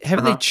they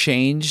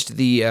changed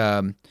the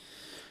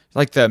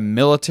the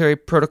military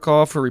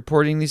protocol for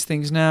reporting these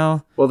things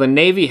now? Well, the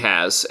Navy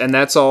has, and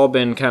that's all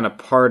been kind of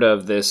part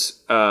of this,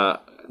 the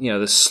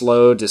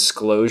slow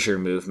disclosure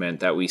movement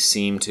that we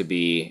seem to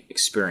be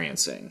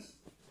experiencing.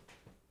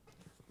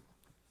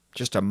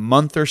 Just a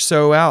month or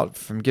so out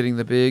from getting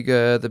the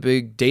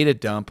big data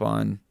dump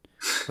on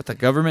what the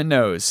government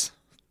knows.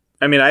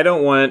 I mean, I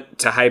don't want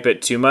to hype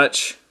it too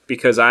much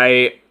because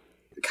I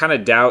kind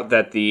of doubt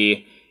that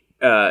the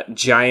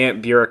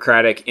giant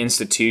bureaucratic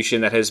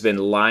institution that has been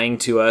lying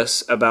to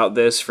us about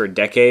this for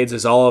decades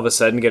is all of a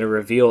sudden going to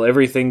reveal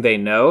everything they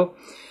know.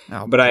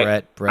 Oh,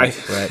 but Brett.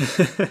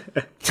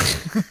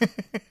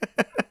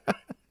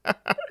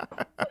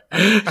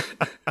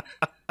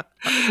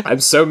 I'm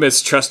so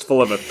mistrustful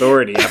of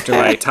authority after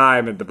my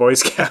time in the Boy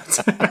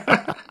Scouts.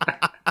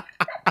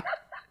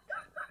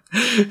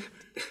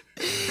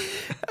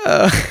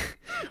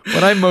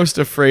 What I'm most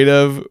afraid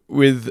of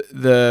with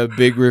the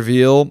big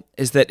reveal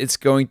is that it's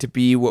going to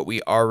be what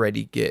we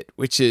already get,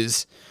 which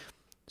is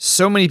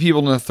so many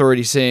people in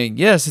authority saying,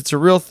 yes, it's a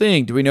real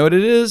thing. Do we know what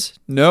it is?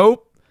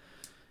 Nope.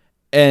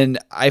 And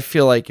I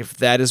feel like if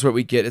that is what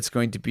we get, it's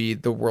going to be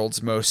the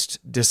world's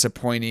most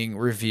disappointing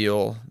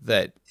reveal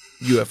that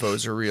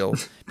UFOs are real,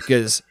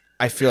 because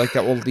I feel like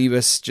that will leave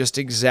us just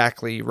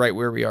exactly right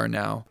where we are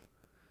now.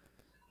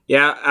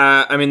 Yeah,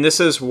 I mean,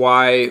 this is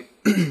why,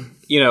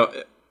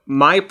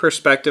 my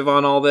perspective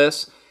on all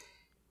this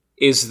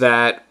is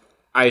that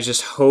I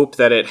just hope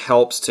that it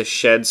helps to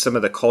shed some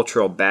of the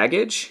cultural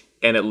baggage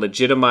and it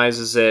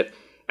legitimizes it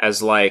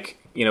as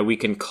we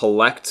can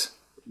collect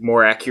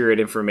more accurate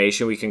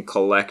information. We can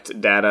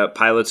collect data.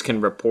 Pilots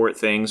can report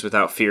things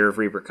without fear of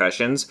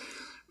repercussions.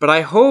 But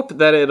I hope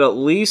that it at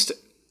least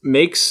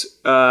makes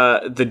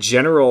the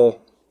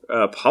general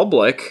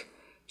public,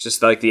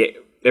 just like the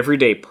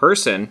everyday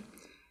person,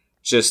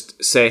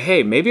 just say,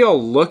 hey, maybe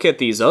I'll look at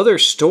these other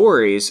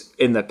stories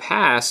in the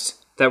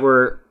past that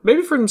were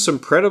maybe from some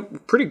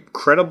pretty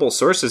credible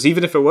sources,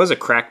 even if it was a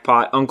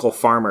crackpot Uncle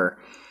Farmer,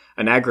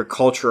 an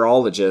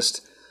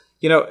agriculturologist.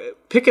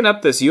 Picking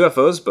up this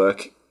UFOs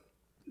book,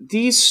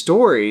 these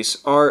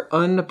stories are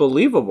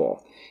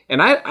unbelievable.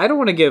 And I don't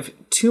want to give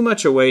too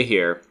much away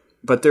here,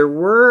 but there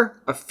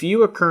were a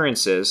few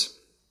occurrences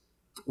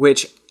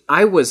which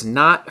I was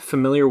not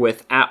familiar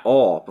with at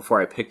all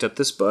before I picked up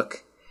this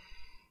book.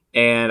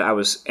 And I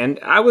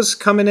was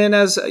coming in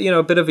as,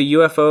 a bit of a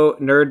UFO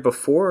nerd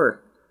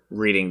before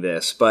reading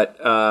this, but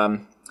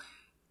I'm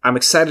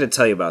excited to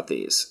tell you about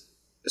these.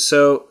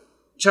 So,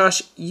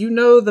 Josh,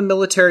 the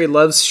military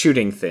loves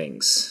shooting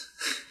things.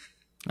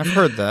 I've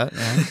heard that.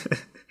 Yeah.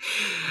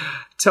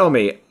 Tell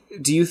me,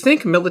 do you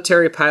think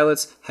military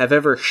pilots have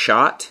ever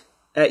shot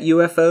at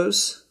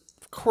UFOs?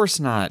 Of course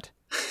not.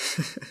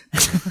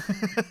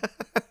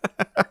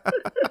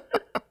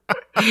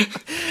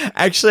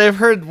 Actually, I've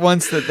heard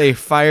once that they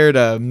fired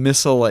a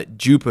missile at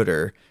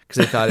Jupiter because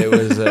they thought it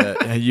was a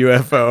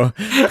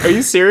UFO. Are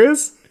you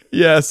serious?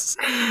 Yes.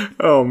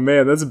 Oh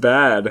man, that's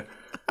bad.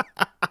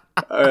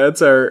 That's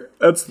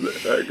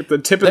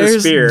the tip of the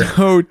spear. There's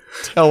no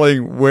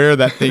telling where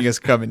that thing is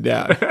coming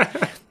down.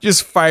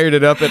 Just fired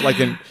it up at like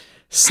a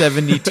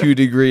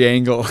 72-degree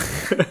angle.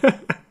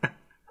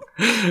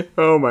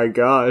 Oh my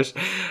gosh.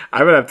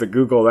 I'm going to have to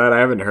Google that. I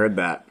haven't heard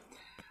that.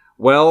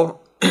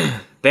 Well,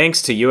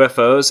 thanks to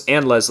UFOs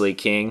and Leslie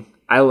King,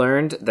 I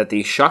learned that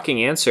the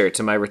shocking answer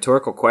to my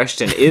rhetorical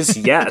question is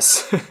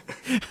yes.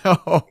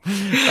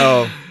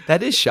 Oh,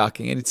 that is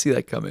shocking. I didn't see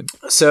that coming.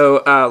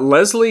 So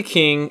Leslie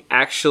King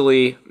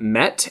actually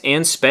met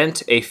and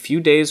spent a few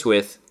days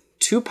with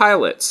two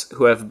pilots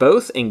who have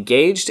both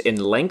engaged in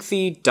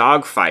lengthy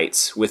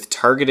dogfights with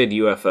targeted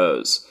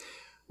UFOs.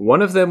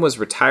 One of them was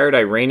retired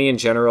Iranian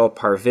General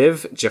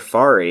Parviz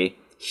Jafari.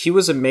 He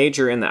was a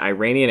major in the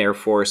Iranian Air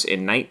Force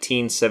in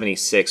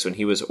 1976 when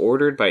he was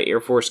ordered by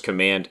Air Force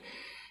Command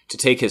to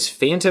take his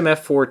Phantom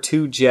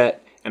F-42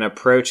 jet and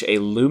approach a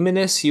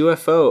luminous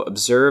UFO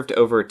observed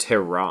over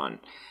Tehran.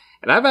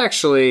 And I've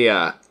actually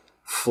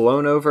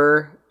flown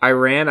over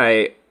Iran.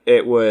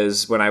 It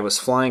was when I was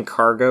flying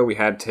cargo, we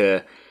had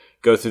to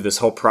go through this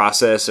whole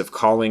process of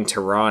calling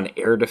Tehran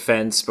air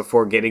defense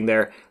before getting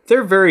there.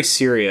 They're very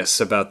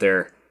serious about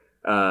their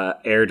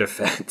air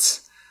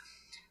defense.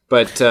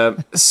 But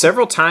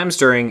several times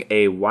during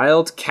a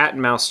wild cat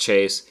and mouse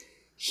chase,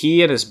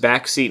 he and his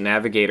backseat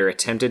navigator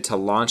attempted to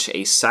launch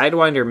a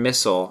Sidewinder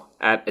missile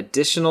at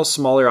additional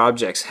smaller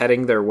objects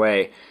heading their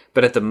way,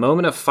 but at the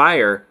moment of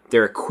fire,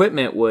 their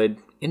equipment would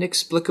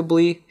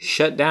inexplicably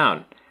shut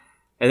down,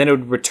 and then it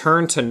would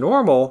return to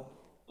normal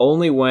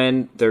only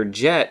when their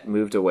jet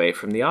moved away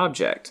from the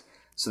object.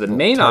 So the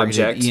main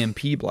object...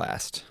 EMP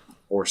blast.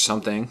 Or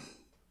something.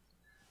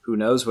 Who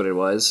knows what it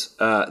was?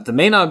 The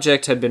main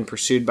object had been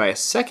pursued by a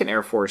second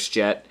Air Force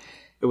jet.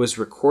 It was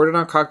recorded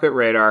on cockpit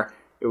radar.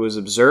 It was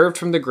observed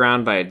from the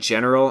ground by a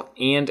general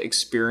and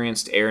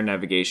experienced air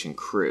navigation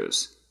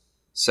crews.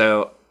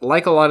 So,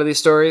 like a lot of these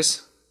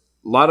stories,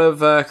 a lot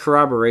of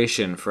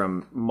corroboration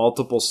from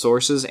multiple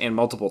sources and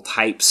multiple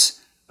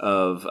types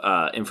of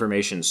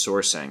information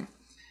sourcing.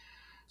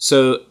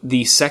 So,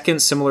 the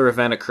second similar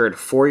event occurred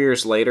 4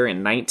 years later in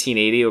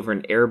 1980 over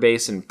an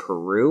airbase in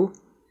Peru.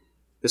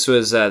 This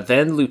was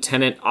then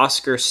Lieutenant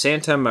Oscar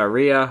Santa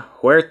Maria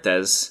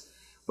Huertas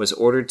was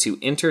ordered to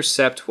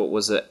intercept what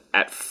was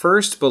at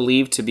first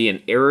believed to be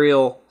an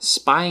aerial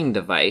spying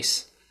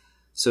device.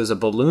 So it was a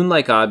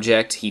balloon-like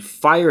object. He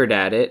fired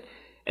at it,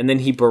 and then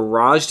he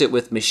barraged it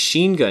with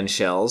machine gun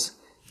shells.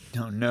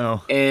 Oh,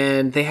 no.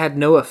 And they had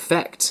no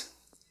effect.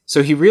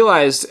 So he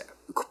realized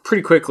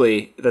pretty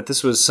quickly that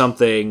this was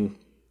something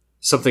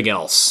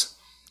else.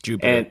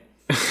 Jupiter. And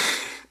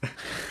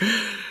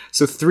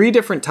so 3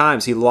 different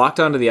times he locked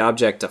onto the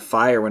object to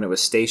fire when it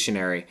was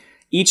stationary.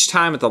 Each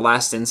time at the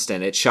last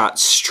instant, it shot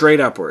straight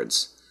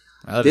upwards.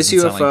 Well, that doesn't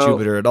sound like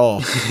Jupiter at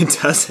all. It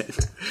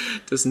doesn't.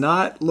 Does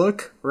not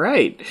look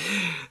right.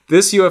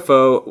 This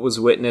UFO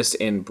was witnessed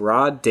in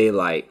broad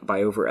daylight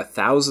by over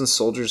 1,000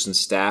 soldiers and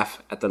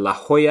staff at the La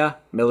Jolla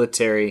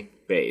military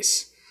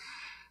base.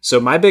 So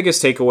my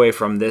biggest takeaway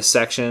from this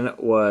section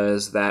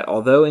was that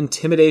although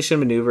intimidation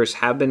maneuvers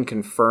have been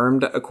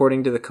confirmed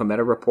according to the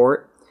Cometa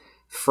report,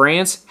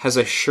 France has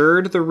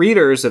assured the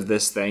readers of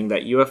this thing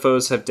that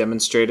UFOs have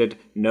demonstrated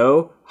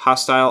no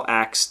hostile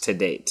acts to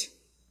date.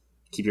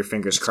 Keep your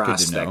fingers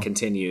crossed that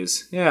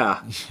continues.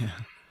 Yeah.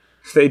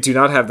 They do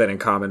not have that in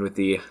common with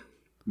the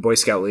Boy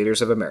Scout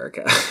leaders of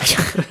America.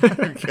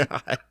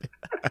 God.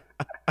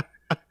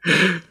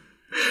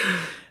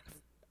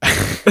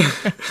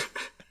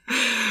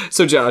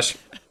 So, Josh,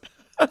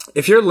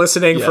 if you're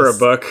listening for a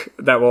book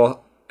that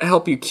will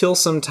help you kill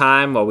some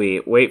time while we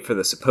wait for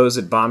the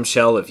supposed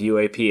bombshell of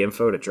UAP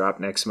info to drop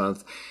next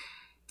month,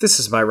 this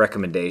is my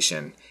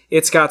recommendation.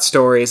 It's got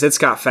stories, it's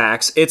got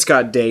facts, it's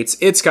got dates,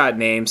 it's got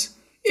names,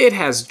 it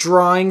has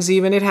drawings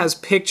even, it has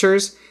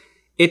pictures.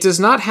 It does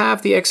not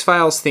have the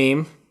X-Files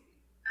theme,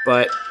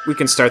 but we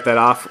can start that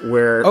off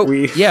where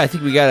Yeah, I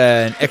think we got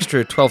an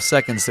extra 12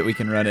 seconds that we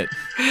can run it.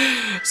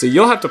 So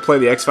you'll have to play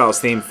the X-Files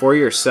theme for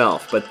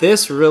yourself, but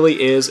this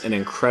really is an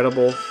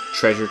incredible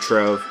treasure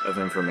trove of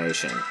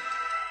information.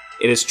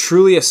 It is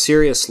truly a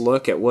serious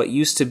look at what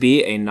used to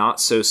be a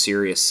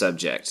not-so-serious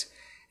subject,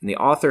 and the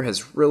author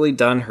has really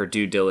done her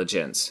due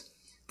diligence.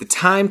 The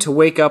time to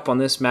wake up on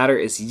this matter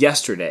is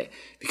yesterday,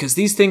 because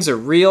these things are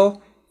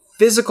real,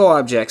 physical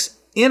objects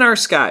in our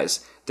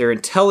skies. They're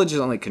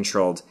intelligently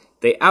controlled.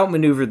 They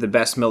outmaneuver the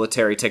best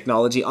military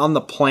technology on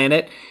the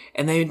planet,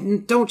 and they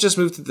don't just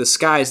move through the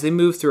skies, they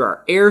move through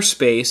our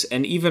airspace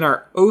and even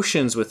our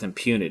oceans with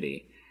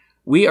impunity.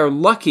 We are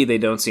lucky they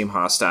don't seem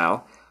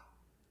hostile,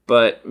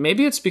 but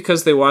maybe it's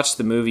because they watched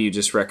the movie you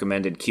just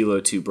recommended,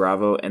 Kilo 2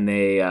 Bravo, and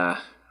they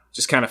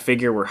just kind of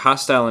figure we're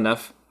hostile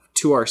enough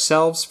to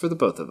ourselves for the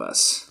both of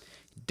us.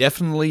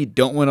 Definitely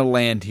don't want to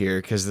land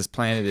here because this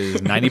planet is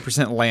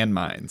 90%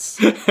 landmines.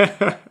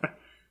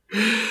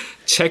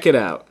 Check it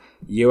out.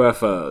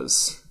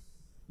 UFOs.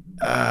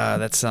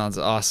 That sounds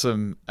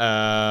awesome.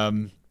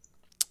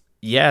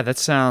 Yeah, that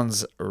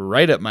sounds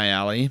right up my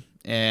alley.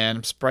 And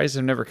I'm surprised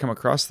I've never come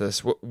across this.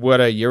 What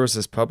year was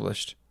this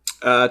published?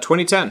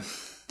 2010.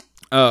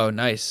 Oh,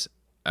 nice.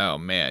 Oh,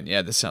 man.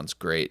 Yeah, this sounds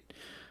great.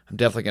 I'm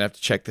definitely going to have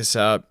to check this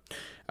out.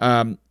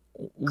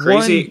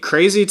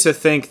 Crazy to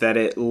think that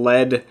it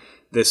led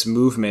this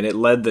movement. It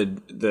led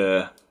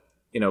the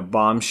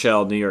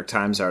bombshell New York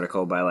Times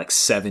article by like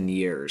 7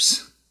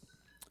 years.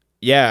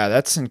 Yeah,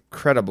 that's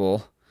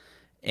incredible.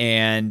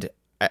 And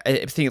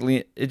I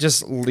think it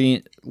just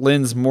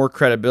lends more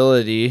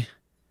credibility,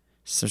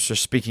 since we're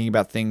speaking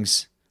about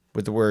things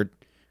with the word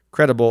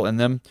credible in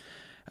them,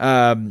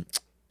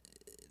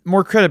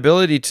 more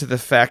credibility to the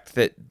fact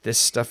that this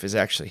stuff is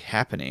actually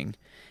happening.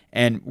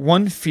 And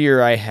one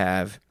fear I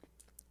have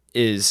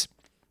is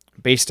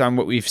based on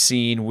what we've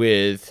seen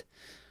with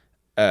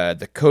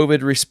the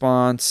COVID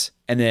response,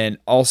 and then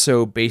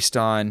also based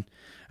on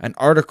an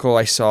article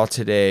I saw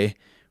today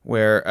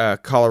where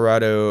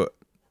Colorado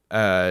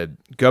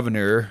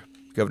Governor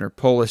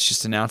Polis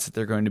just announced that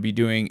they're going to be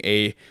doing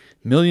a $1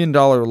 million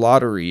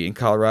lottery in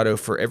Colorado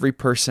for every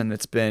person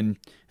that's been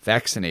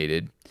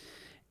vaccinated.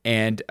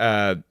 And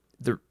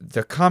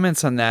the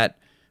comments on that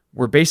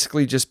were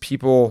basically just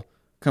people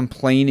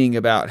complaining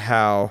about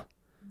how,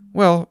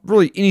 well,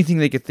 really anything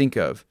they could think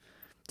of.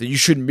 That you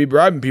shouldn't be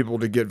bribing people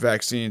to get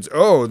vaccines.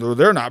 Oh,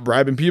 they're not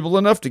bribing people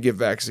enough to get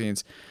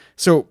vaccines.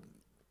 So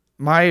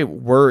my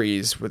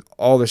worries with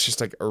all this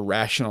just like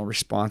irrational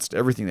response to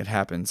everything that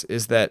happens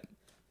is that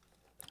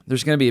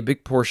there's going to be a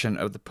big portion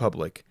of the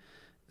public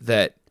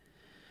that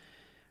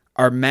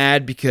are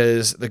mad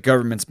because the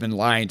government's been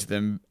lying to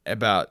them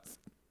about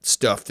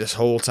stuff this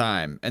whole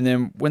time. And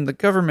then when the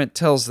government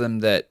tells them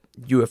that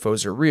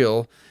UFOs are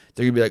real,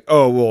 they're going to be like,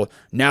 oh, well,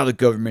 now the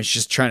government's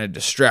just trying to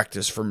distract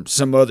us from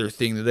some other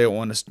thing that they don't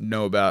want us to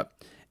know about.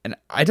 And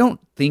I don't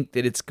think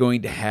that it's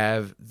going to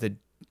have the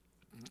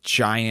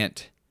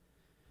giant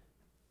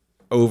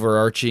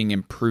overarching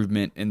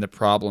improvement in the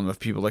problem of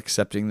people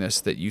accepting this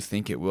that you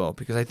think it will,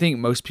 because I think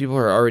most people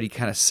are already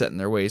kind of set in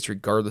their ways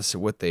regardless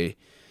of what they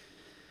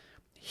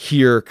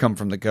hear come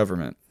from the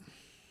government.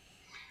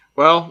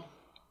 Well,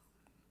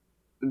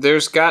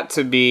 there's got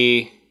to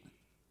be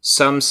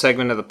some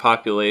segment of the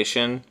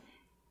population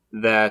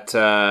that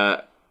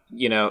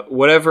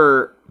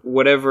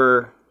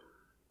whatever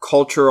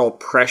cultural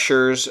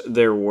pressures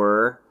there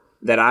were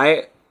that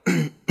I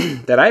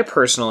that I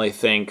personally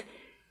think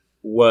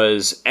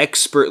was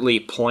expertly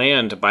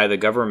planned by the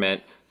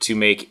government to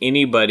make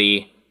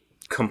anybody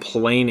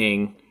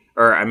complaining,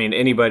 or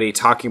anybody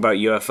talking about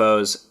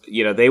UFOs,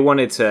 they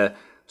wanted to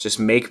just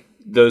make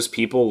those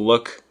people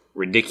look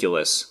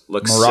ridiculous,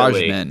 look Mirage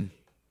silly. Men.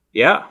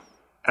 Yeah,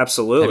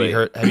 absolutely.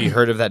 Have you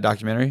heard of that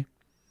documentary?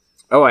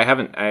 Oh, I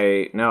haven't.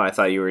 I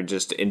thought you were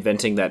just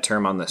inventing that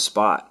term on the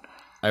spot.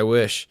 I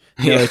wish.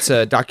 No, it's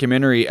a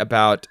documentary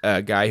about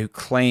a guy who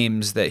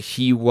claims that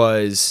he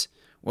was,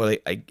 well,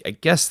 I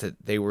guess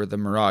that they were the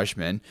Mirage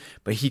Men,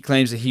 but he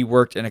claims that he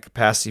worked in a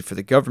capacity for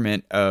the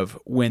government of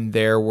when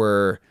there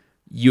were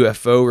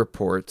UFO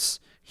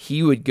reports,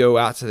 he would go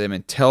out to them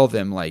and tell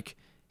them like,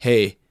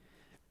 hey,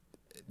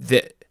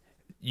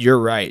 you're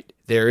right.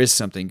 There is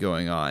something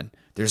going on.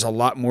 There's a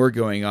lot more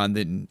going on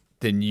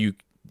than you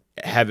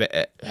have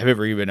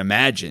ever even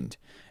imagined.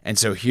 And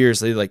so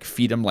they like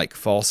feed them like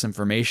false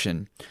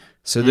information.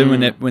 So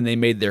then when they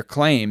made their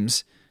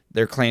claims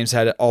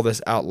had all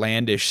this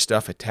outlandish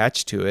stuff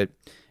attached to it.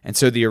 And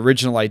so the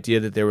original idea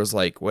that there was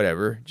like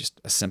whatever, just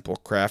a simple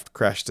craft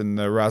crashed in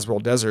the Roswell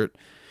Desert,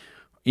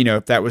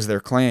 if that was their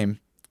claim,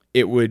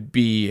 it would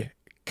be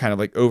kind of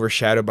like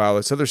overshadowed by all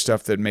this other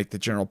stuff that would make the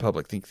general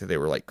public think that they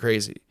were like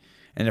crazy.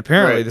 And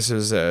apparently this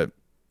was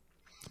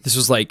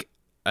like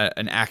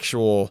an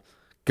actual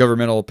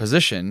governmental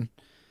position,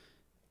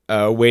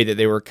 a way that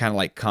they were kind of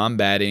like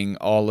combating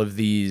all of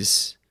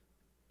these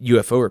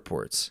UFO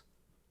reports.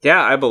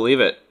 Yeah, I believe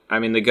it. I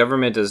mean, the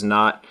government does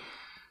not,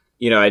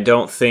 I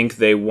don't think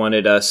they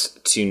wanted us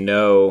to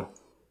know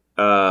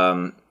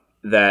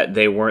that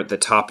they weren't the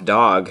top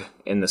dog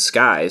in the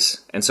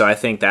skies. And so I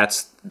think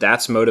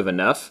that's motive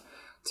enough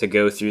to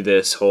go through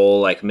this whole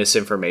like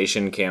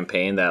misinformation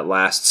campaign that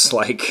lasts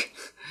like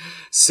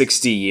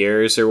 60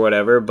 years or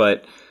whatever.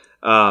 But,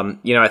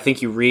 I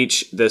think you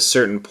reach this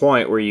certain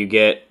point where you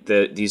get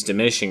these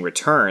diminishing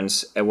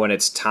returns, and when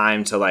it's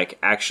time to like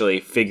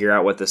actually figure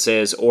out what this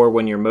is, or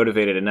when you're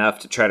motivated enough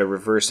to try to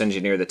reverse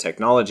engineer the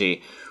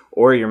technology,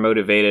 or you're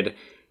motivated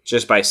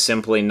just by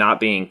simply not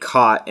being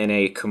caught in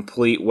a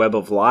complete web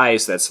of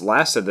lies that's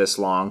lasted this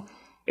long,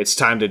 it's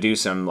time to do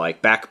some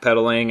like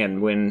backpedaling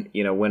and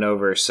win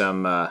over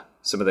some of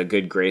the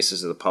good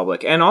graces of the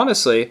public. And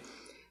honestly,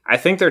 I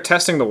think they're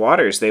testing the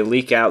waters. They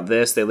leak out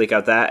this, they leak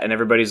out that, and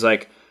everybody's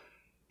like,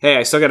 hey,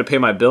 I still got to pay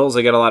my bills.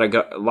 I got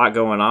a lot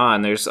going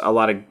on. There's a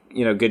lot of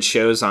good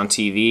shows on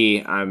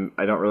TV.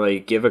 I don't really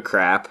give a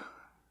crap.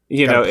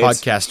 Got a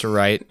podcast to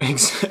write.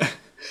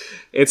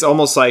 It's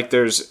almost like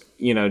there's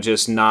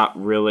just not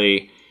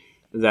really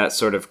that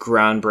sort of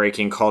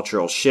groundbreaking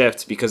cultural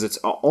shift, because it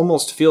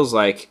almost feels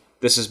like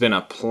this has been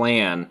a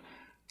plan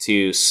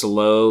to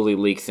slowly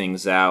leak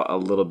things out a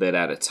little bit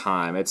at a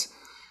time.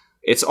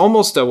 It's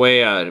almost a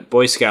way a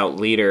Boy Scout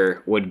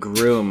leader would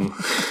groom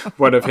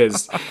one of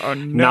his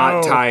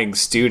not tying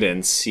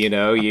students.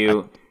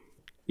 You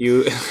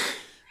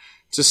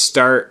just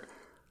start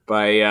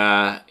by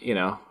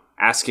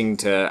asking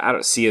to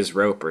see his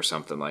rope or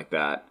something like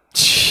that.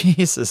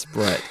 Jesus,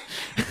 Brett.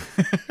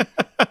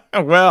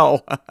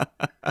 Well,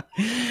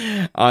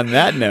 on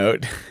that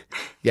note,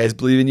 you guys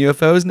believe in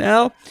UFOs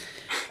now?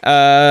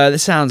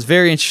 This sounds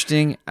very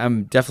interesting.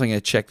 I'm definitely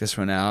going to check this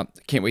one out.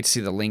 Can't wait to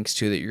see the links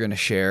to that you're going to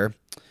share.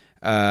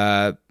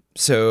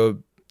 So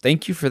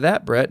thank you for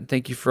that, Brett.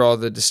 Thank you for all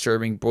the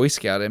disturbing Boy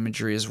Scout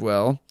imagery as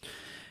well.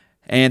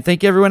 And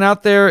thank you everyone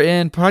out there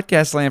in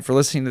podcast land for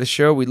listening to the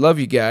show. We love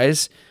you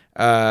guys.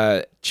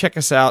 Check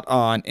us out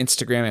on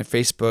Instagram and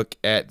Facebook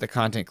at The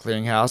Content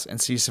Clearinghouse and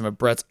see some of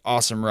Brett's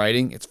awesome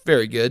writing. It's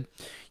very good.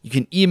 You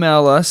can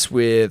email us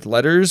with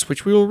letters,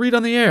 which we will read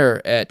on the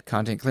air at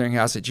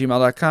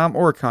contentclearinghouse@gmail.com,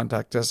 or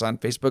contact us on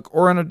Facebook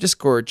or on a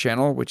Discord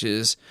channel, which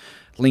is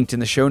linked in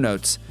the show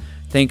notes.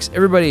 Thanks,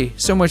 everybody,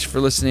 so much for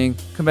listening.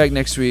 Come back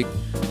next week.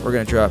 We're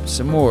going to drop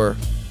some more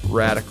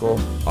radical,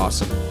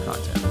 awesome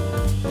content.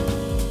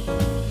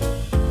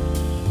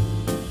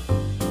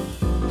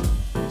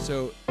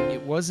 So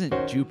it wasn't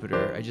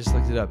Jupiter. I just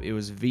looked it up. It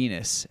was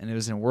Venus, and it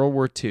was in World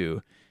War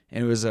II.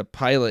 And it was a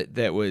pilot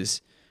that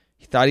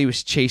he thought he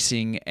was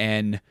chasing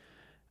another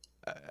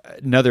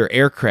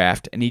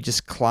aircraft, and he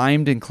just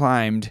climbed and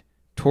climbed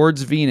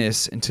towards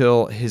Venus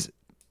until his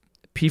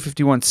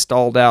P-51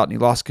 stalled out and he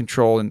lost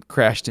control and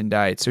crashed and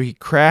died. So he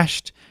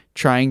crashed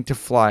trying to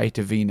fly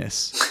to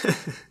Venus.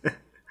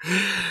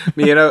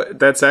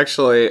 That's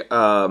actually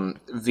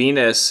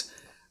Venus.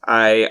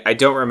 I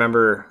don't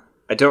remember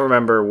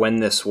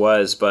when this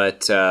was,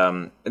 but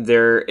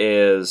there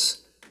is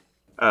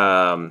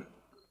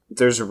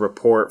there's a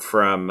report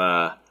from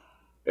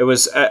it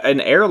was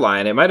an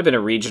airline. It might have been a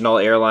regional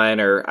airline,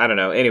 or I don't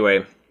know.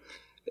 Anyway,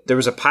 there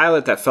was a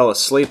pilot that fell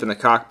asleep in the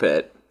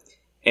cockpit,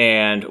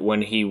 and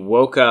when he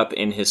woke up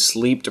in his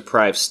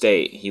sleep-deprived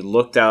state, he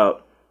looked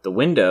out the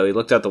window, he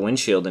looked out the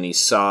windshield, and he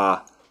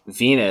saw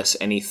Venus,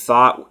 and he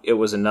thought it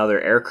was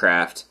another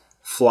aircraft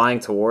flying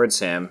towards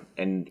him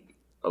and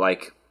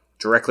like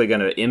directly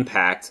going to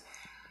impact.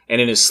 And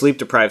in his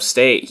sleep-deprived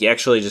state, he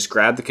actually just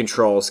grabbed the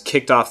controls,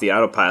 kicked off the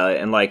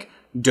autopilot, and like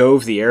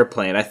dove the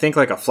airplane. I think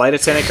like a flight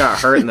attendant got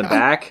hurt in the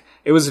back.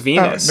 It was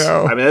Venus.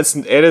 Oh, no. I mean,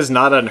 it is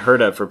not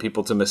unheard of for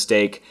people to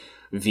mistake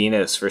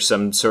Venus for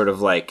some sort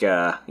of like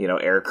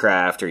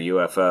aircraft or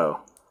UFO.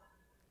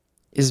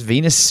 Is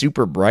Venus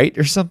super bright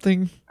or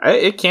something?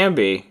 It can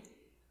be,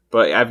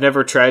 but I've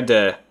never tried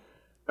to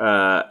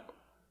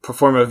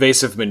perform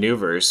evasive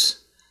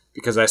maneuvers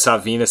because I saw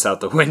Venus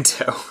out the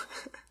window.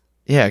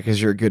 Yeah,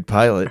 because you're a good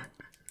pilot.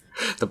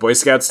 The Boy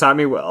Scouts taught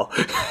me well.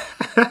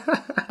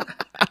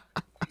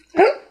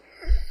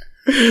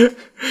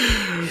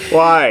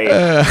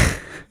 Why?